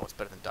diamonds. I don't know what's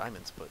better than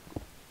diamonds, but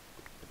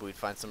maybe we'd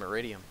find some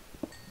iridium.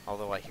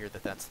 Although I hear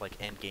that that's like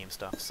endgame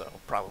stuff, so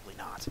probably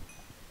not.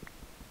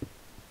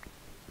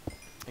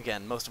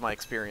 Again, most of my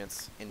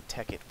experience in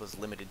Tekkit was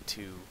limited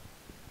to...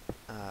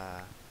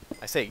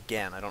 I say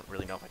again, I don't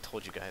really know if I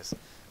told you guys,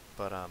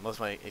 but most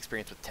of my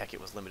experience with Tekkit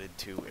was limited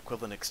to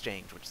equivalent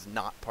exchange, which is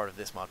not part of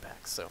this mod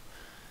pack, so...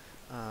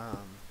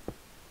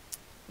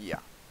 yeah.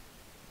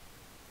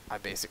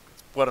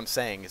 What I'm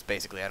saying is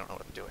basically I don't know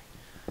what I'm doing.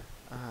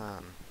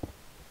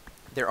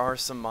 There are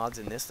some mods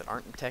in this that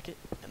aren't in Tekkit,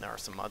 and there are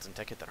some mods in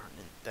Tekkit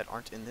that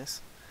aren't in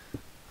this.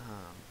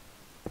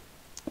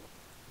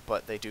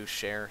 But they do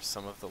share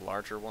some of the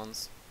larger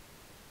ones,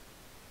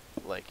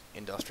 like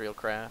Industrial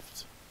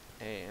Craft,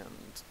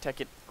 and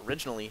Tekkit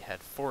originally had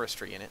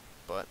forestry in it,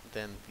 but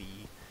then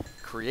the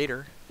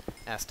creator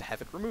asked to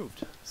have it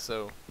removed,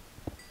 so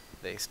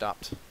they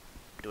stopped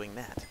doing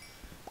that.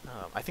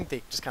 I think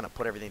they just kind of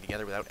put everything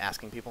together without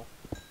asking people,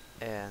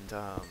 and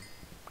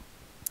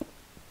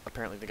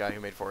apparently the guy who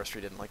made forestry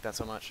didn't like that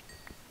so much,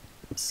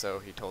 so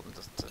he told them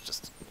to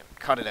just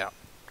cut it out,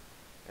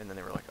 and then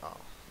they were like, oh,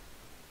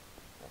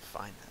 well,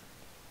 fine then.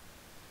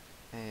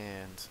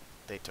 And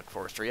they took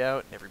forestry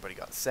out, and everybody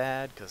got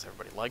sad because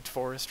everybody liked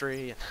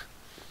forestry,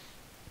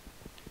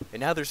 and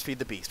now there's Feed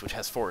the Beast, which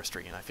has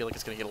forestry, and I feel like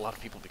it's going to get a lot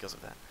of people because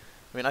of that.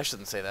 I mean, I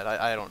shouldn't say that.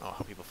 I don't know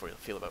how people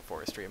feel about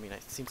forestry. I mean,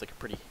 it seems like a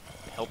pretty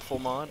helpful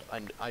mod.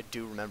 I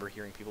do remember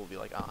hearing people be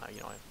like,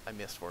 I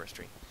missed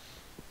forestry.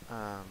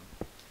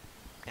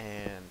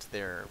 And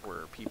there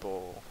were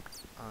people,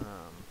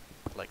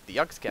 like the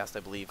Yogscast, I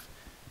believe,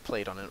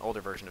 played on an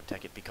older version of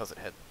Tekkit because it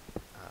had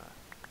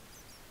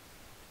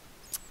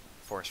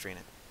forestry in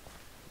it.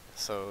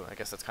 So I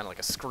guess that's kind of like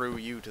a screw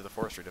you to the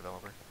forestry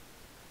developer.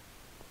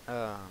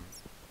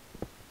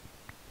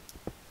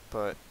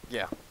 But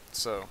yeah,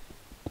 so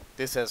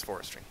this has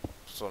forestry.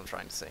 That's what I'm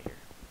trying to say here,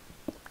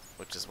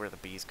 which is where the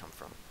bees come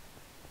from.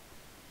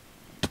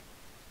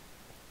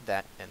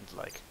 That and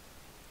like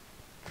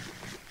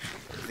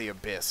the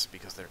abyss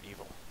because they're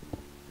evil.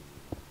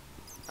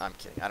 I'm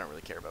kidding. I don't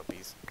really care about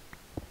bees.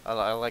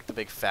 I like the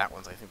big fat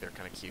ones. I think they're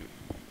kind of cute.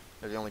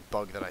 They're the only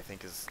bug that I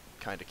think is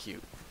kind of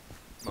cute.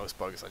 Most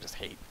bugs I just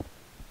hate.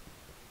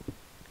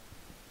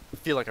 I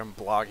feel like I'm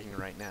blogging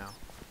right now,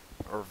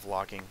 or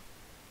vlogging,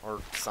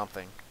 or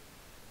something,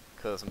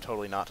 because I'm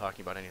totally not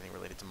talking about anything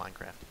related to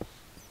Minecraft.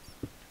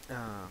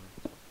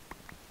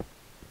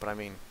 But I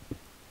mean,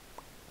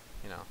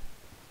 you know,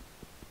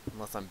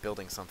 unless I'm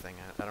building something,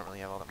 I don't really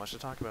have all that much to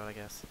talk about, I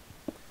guess.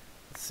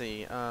 Let's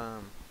see,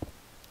 well,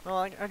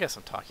 I guess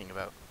I'm talking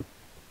about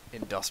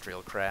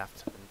Industrial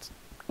Craft,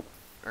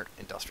 or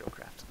Industrial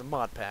Craft, the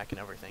mod pack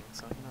and everything,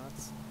 so, you know,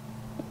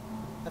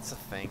 that's a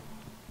thing.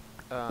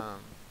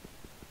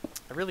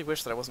 I really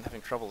wish that I wasn't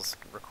having troubles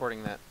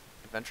recording that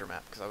adventure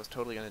map, because I was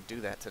totally going to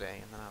do that today,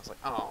 and then I was like,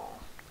 oh.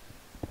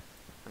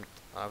 And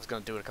I was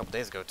going to do it a couple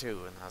days ago,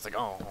 too, and I was like,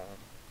 oh.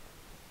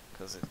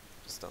 Because it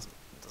just doesn't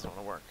want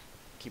to work.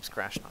 It keeps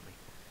crashing on me.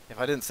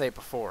 If I didn't say it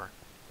before,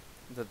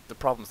 the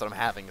problems that I'm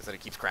having is that it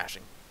keeps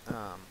crashing.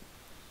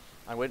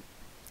 I went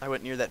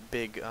near that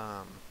big,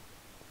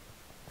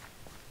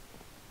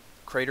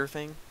 crater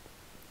thing,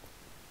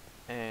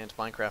 and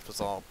Minecraft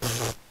was all,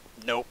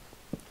 nope.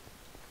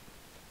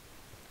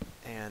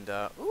 And,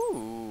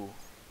 ooh.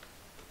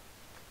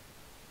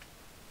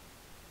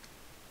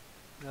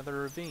 Another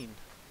ravine.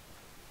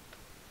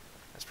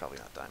 That's probably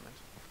not diamond.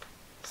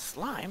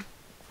 Slime?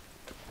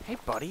 Hey,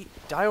 buddy,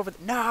 die over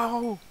the—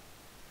 No!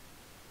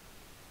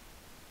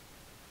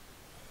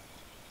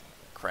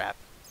 Crap.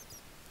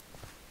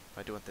 What do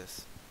I do with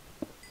this?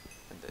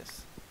 And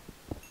this.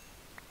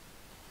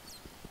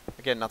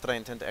 Again, not that I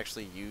intend to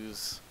actually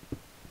use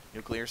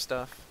nuclear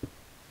stuff,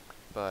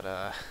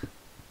 but,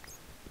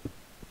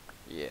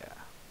 yeah.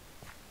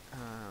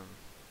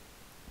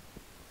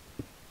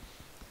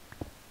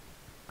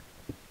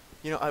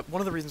 You know,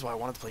 one of the reasons why I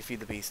wanted to play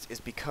Feed the Beast is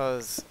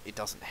because it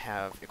doesn't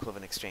have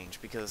equivalent exchange,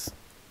 because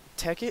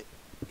Tekkit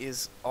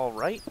is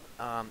alright.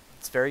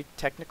 It's very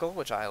technical,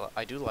 which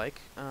I do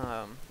like.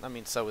 I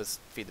mean, so is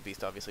Feed the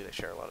Beast, obviously. They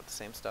share a lot of the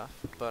same stuff.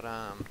 But,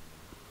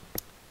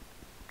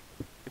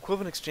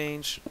 equivalent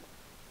exchange,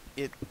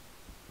 it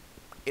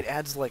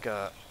adds, like,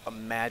 a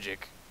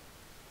magic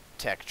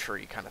tech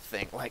tree kind of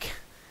thing. Like,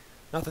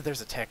 not that there's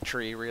a tech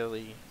tree,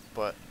 really,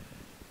 but,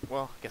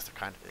 well, I guess there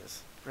kind of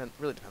is. It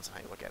really depends on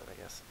how you look at it, I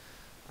guess.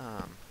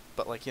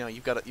 But like, you know,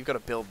 you've got to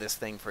build this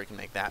thing before you can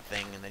make that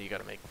thing, and then you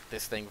got to make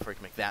this thing before you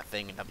can make that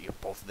thing, and now that you have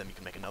both of them, you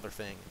can make another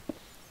thing.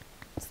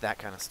 It's that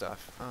kind of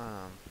stuff.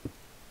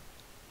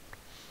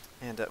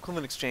 And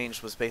equivalent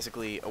exchange was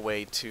basically a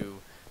way to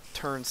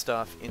turn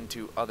stuff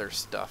into other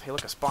stuff. Hey,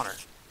 look, a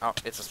spawner. Oh,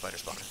 it's a spider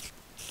spawner.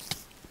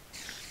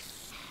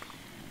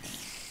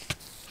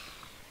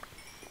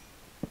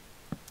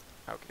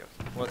 Okay, okay.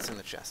 What's in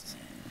the chests?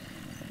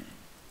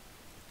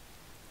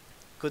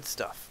 Good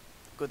stuff.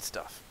 Good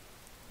stuff.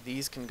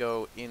 These can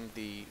go in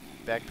the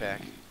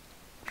backpack.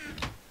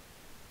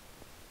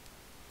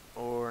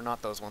 Or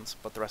not those ones,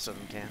 but the rest of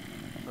them can.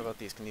 What about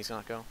these? Can these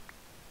not go?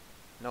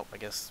 Nope, I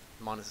guess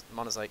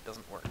monazite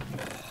doesn't work.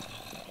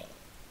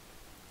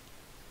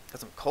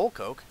 Got some coal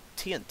coke?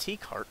 TNT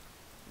cart?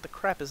 What the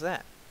crap is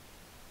that?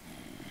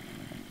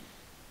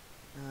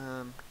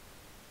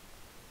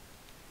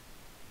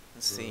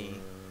 Let's see.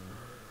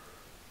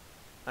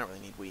 I don't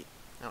really need wheat.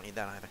 I don't need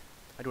that either.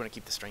 I do want to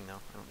keep the string though.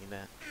 I don't need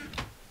that.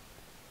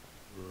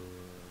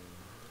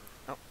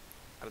 Oh,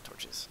 out of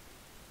torches.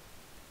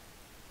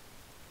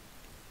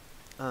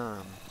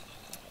 What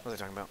was I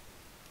talking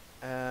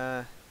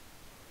about?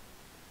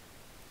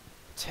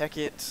 Tech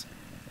it.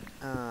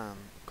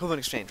 Equivalent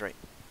exchange, right?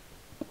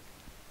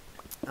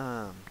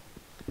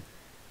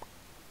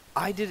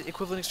 I did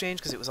equivalent exchange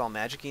because it was all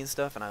magic-y and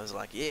stuff, and I was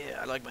like, yeah,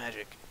 I like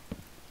magic.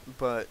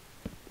 But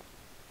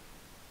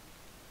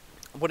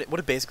what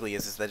it basically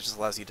is that it just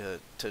allows you to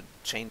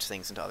change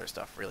things into other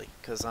stuff, really.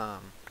 Because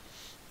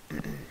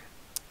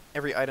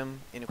every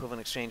item in equivalent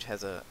exchange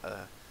has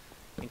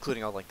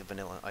including all like the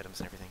vanilla items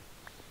and everything,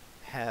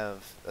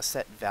 have a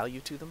set value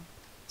to them.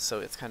 So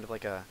it's kind of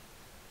like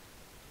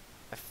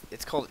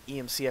it's called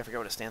EMC, I forget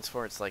what it stands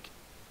for. It's like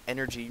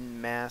energy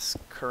mass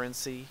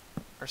currency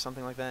or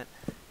something like that.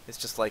 It's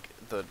just like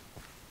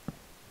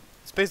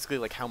it's basically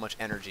like how much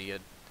energy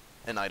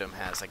an item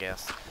has, I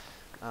guess.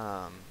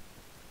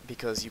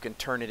 Because you can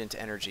turn it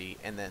into energy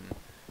and then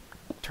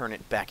turn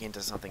it back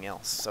into something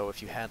else. So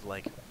if you had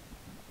like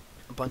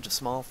a bunch of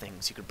small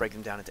things, you could break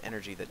them down into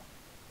energy that,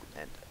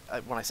 and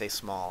when I say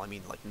small, I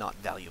mean like not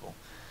valuable,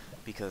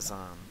 because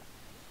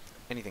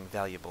anything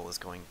valuable is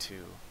going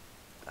to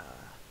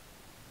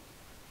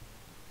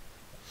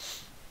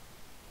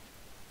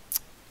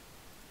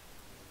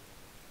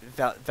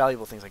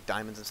valuable things like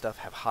diamonds and stuff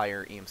have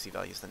higher EMC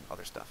values than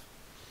other stuff.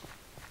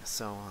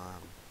 So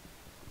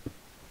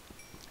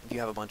if you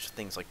have a bunch of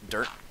things like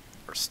dirt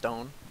or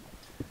stone,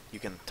 you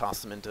can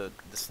toss them into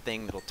this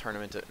thing that'll turn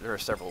them into, there are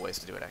several ways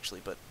to do it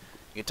actually, but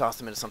you can toss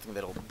them into something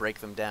that'll break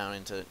them down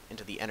into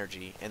the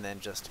energy, and then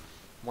just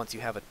once you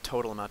have a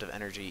total amount of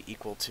energy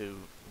equal to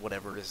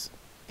whatever is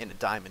in a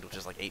diamond, which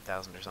is like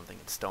 8,000 or something,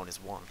 and stone is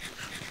 1,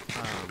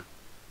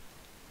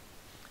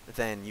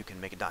 then you can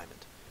make a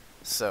diamond.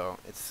 So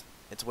it's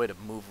a way to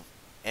move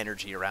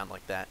energy around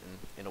like that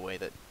in a way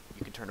that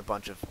you can turn a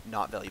bunch of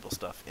not valuable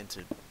stuff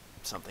into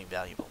something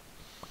valuable.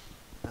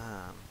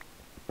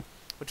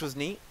 Which was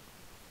neat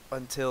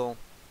until,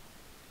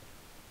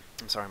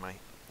 I'm sorry,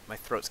 my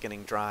throat's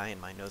getting dry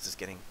and my nose is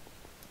getting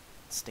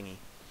stingy.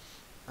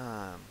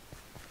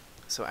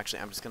 So actually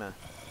I'm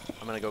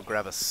gonna go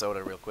grab a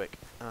soda real quick,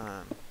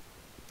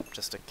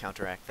 just to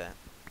counteract that.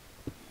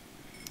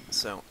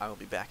 So I will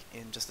be back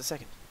in just a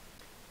second.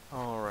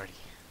 Alrighty.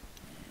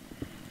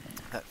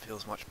 That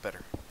feels much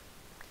better.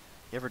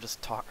 You ever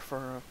just talk for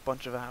a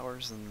bunch of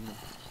hours and,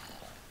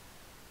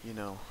 you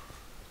know,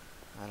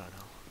 I don't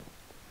know.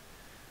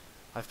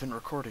 I've been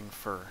recording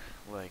for,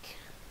 like,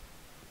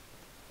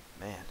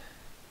 man,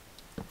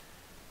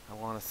 I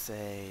want to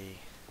say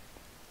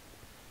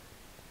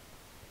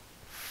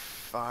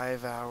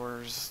 5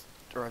 hours,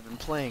 or I've been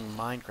playing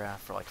Minecraft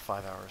for like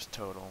 5 hours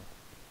total,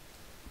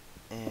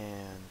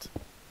 and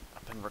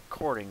I've been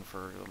recording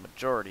for the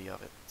majority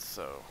of it,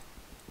 so,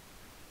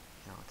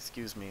 you know,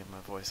 excuse me if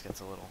my voice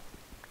gets a little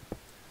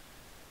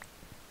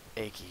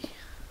achy.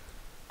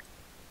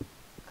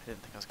 I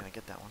didn't think I was going to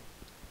get that one.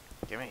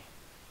 Gimme.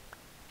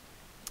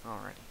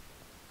 Alrighty.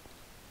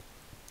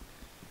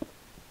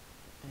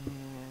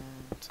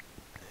 And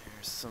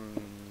there's some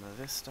of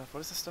this stuff.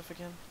 What is this stuff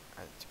again?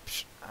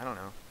 I don't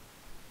know.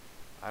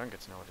 I don't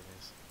get to know what it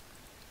is.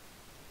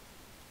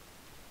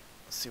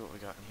 Let's see what we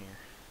got in here.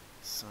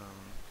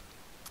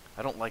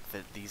 I don't like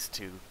that these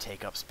two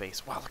take up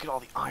space. Wow, look at all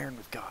the iron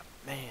we've got.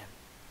 Man.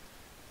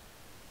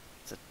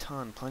 It's a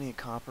ton. Plenty of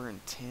copper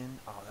and tin.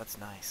 Oh, that's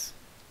nice.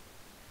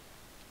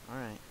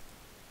 Alright.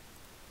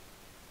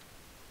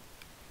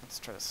 Let's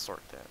try to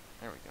sort that.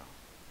 There we go.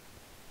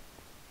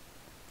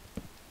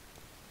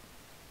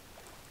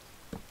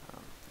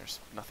 There's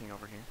nothing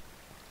over here.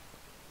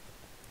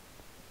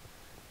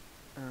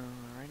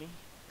 Alrighty.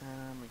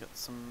 We got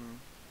some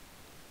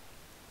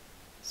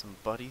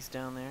buddies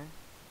down there.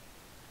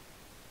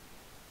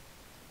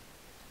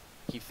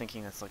 I keep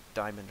thinking that's like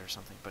diamond or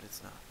something, but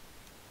it's not.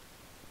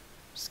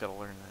 Just gotta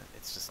learn that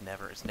it's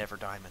never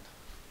diamond.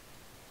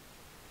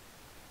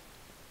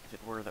 If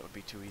it were, that would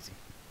be too easy.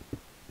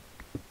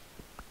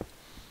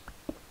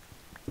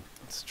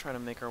 Let's try to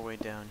make our way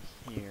down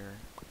here,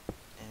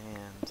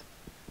 and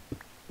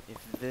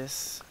if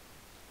this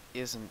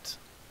isn't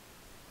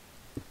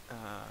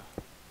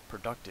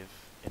productive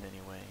in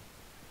any way,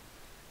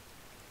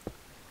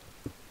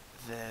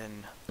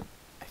 then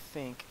I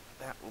think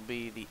that will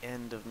be the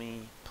end of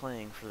me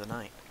playing for the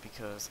night,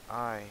 because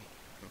I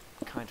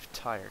am kind of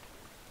tired.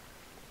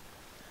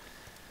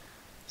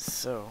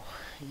 So,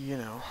 you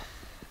know,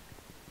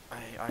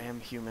 I am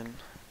human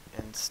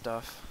and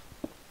stuff,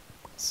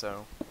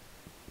 so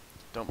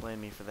don't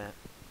blame me for that.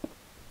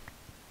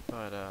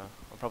 But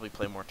I'll probably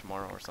play more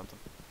tomorrow or something.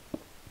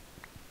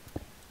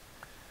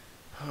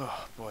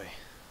 Oh boy,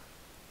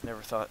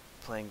 never thought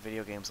playing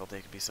video games all day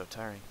could be so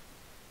tiring.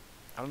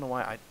 I don't know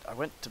why. I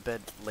went to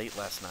bed late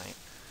last night,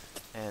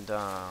 and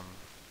I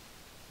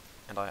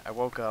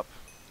woke up.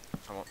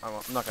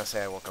 I'm not gonna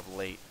say I woke up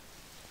late.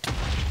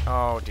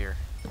 Oh dear,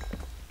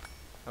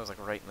 that was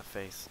like right in the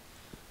face.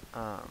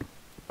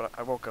 But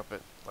I woke up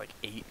at like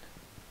 8.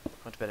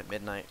 Went to bed at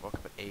midnight. Woke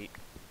up at 8.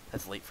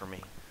 That's late for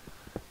me.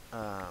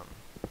 I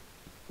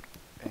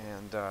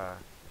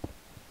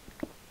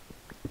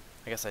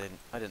guess I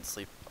didn't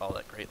sleep all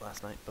that great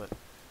last night, but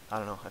I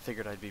don't know. I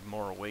figured I'd be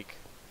more awake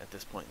at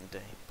this point in the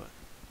day, but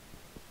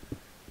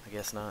I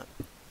guess not.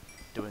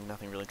 Doing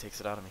nothing really takes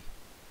it out of me.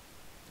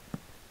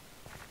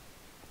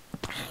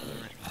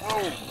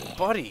 Whoa,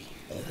 buddy!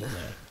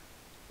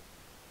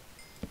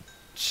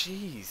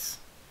 Jeez.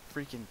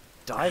 Freaking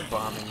dive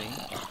bombing me.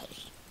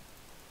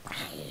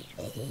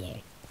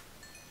 Okay,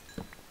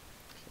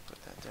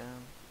 put that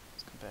down.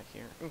 Let's come back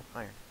here. Ooh,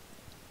 iron.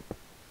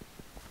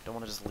 Don't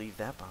want to just leave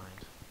that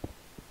behind.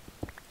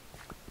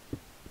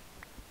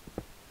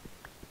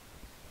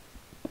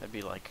 That'd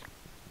be like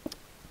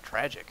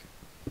tragic.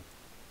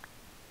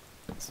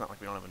 It's not like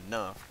we don't have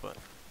enough, but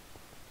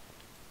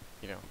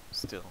you know,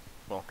 still.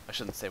 Well, I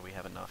shouldn't say we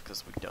have enough,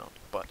 because we don't,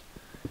 but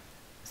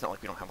it's not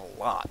like we don't have a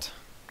lot,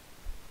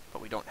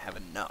 but we don't have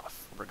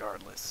enough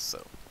regardless,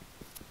 so.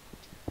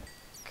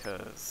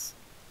 Because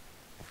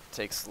it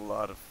takes a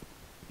lot of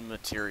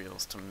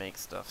materials to make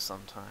stuff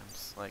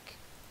sometimes, like,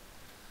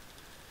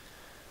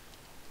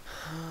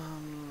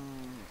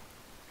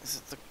 is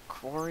it the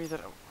quarry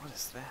that, what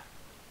is that?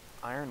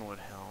 Ironwood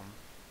helm.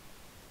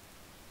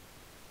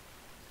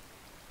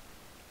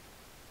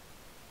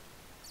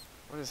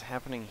 What is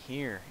happening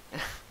here?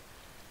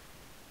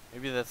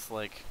 Maybe that's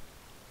like...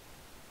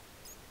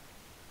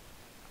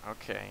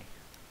 Okay.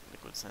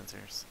 Liquid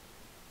sensors.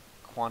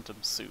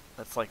 Quantum suit.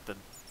 That's like the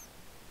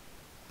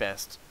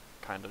best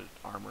kind of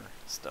armor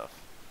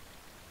stuff.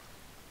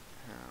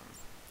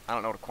 I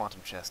don't know what a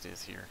quantum chest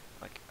is here.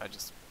 Like, I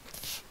don't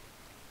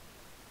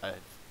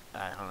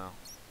know.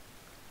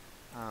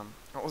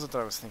 What was it that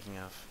I was thinking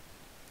of?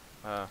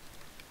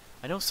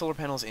 I know solar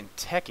panels in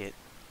Tekkit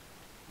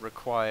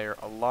require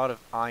a lot of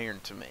iron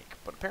to make,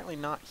 but apparently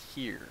not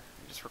here.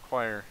 They just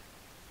require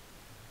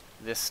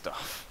this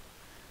stuff,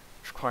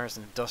 which requires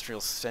an industrial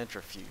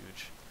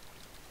centrifuge,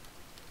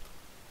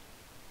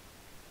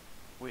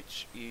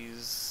 which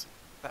is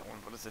that one.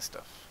 What is this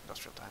stuff?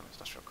 Industrial diamond,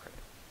 industrial credit,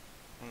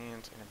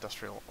 and an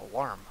industrial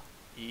alarm.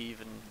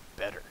 Even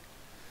better.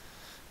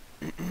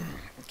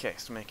 Okay,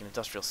 so make an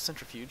industrial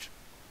centrifuge,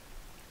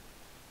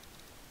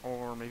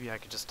 or maybe I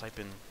could just type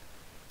in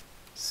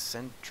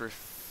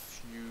centrifuge.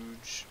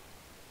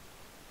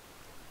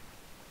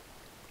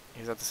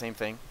 Is that the same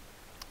thing?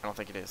 I don't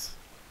think it is.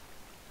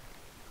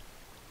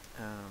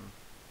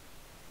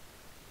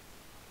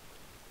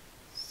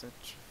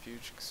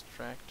 Centrifuge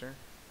extractor.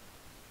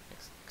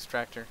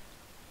 Extractor.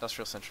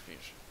 Industrial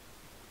centrifuge.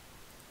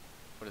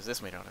 What is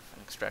this made out of?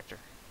 An extractor.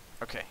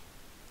 Okay.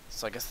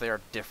 So I guess they are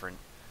different,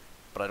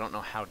 but I don't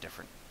know how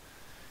different.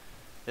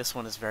 This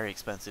one is very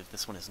expensive.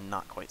 This one is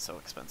not quite so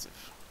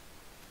expensive.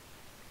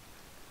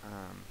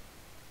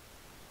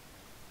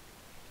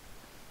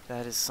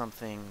 That is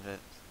something that...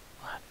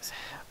 What is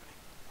happening?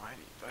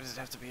 Why does it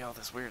have to be all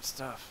this weird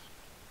stuff?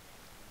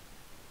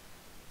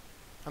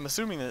 I'm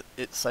assuming that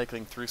it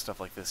cycling through stuff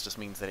like this just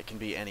means that it can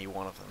be any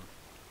one of them.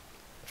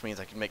 Which means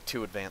I can make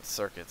 2 advanced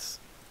circuits.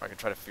 Or I can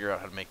try to figure out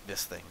how to make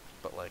this thing.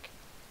 But like...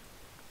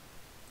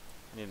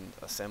 I need an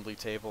assembly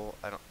table.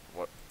 I don't...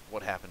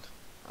 What happened?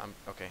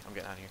 Okay, I'm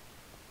getting out of here.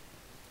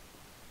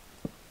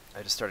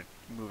 I just started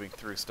moving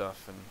through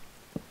stuff and...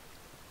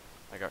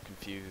 I got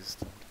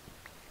confused. And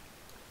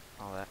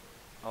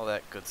all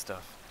that good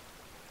stuff.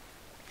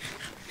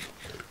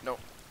 Nope.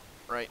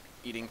 Right.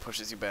 Eating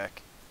pushes you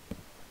back.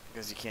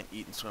 Because you can't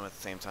eat and swim at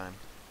the same time.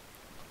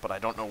 But I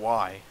don't know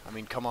why. I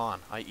mean, come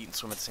on. I eat and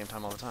swim at the same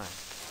time all the time.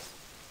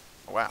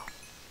 Oh, wow.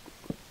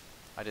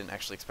 I didn't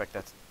actually expect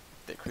that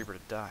creeper to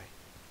die.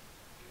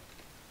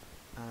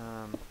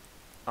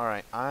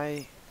 Alright.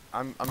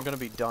 I'm gonna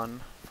be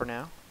done for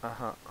now.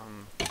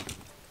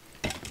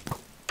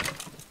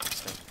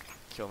 Just gonna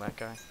kill that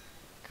guy.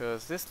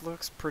 Because this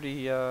looks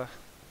pretty,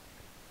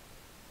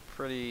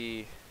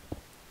 pretty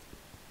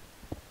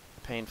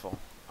painful,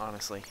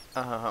 honestly.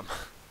 I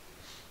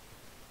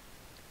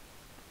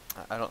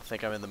don't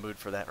think I'm in the mood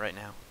for that right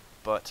now,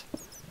 but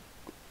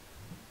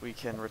we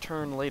can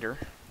return later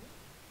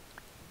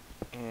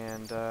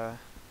and have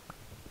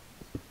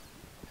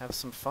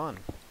some fun.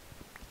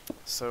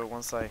 So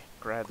once I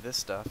grab this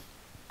stuff,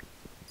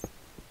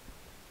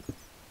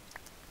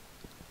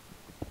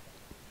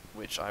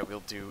 which I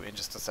will do in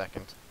just a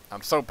second.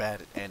 I'm so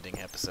bad at ending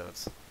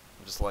episodes.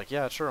 I'm just like,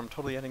 yeah, sure, I'm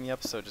totally ending the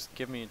episode. Just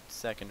give me a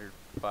second or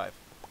 5.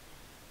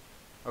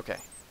 Okay.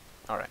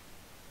 Alright.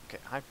 Okay,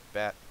 hi,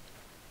 bat.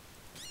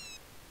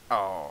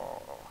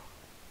 Oh.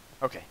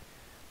 Okay.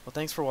 Well,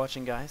 thanks for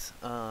watching, guys.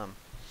 Yeah.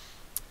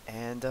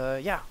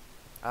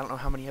 I don't know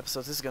how many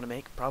episodes this is going to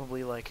make.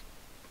 Probably like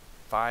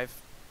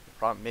 5.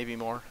 Maybe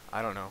more.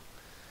 I don't know.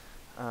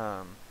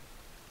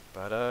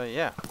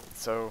 Yeah.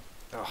 So,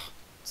 ugh,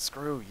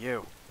 screw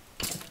you.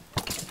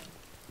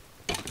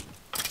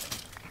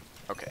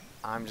 Okay,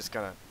 I'm just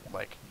gonna,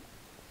 like,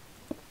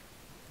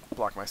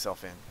 block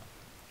myself in.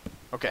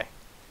 Okay.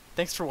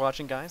 Thanks for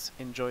watching, guys.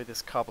 Enjoy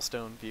this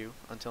cobblestone view.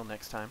 Until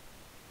next time.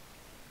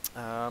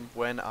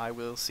 When I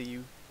will see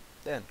you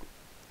then.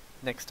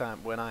 Next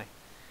time, when I...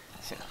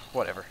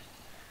 Whatever.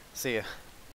 See ya.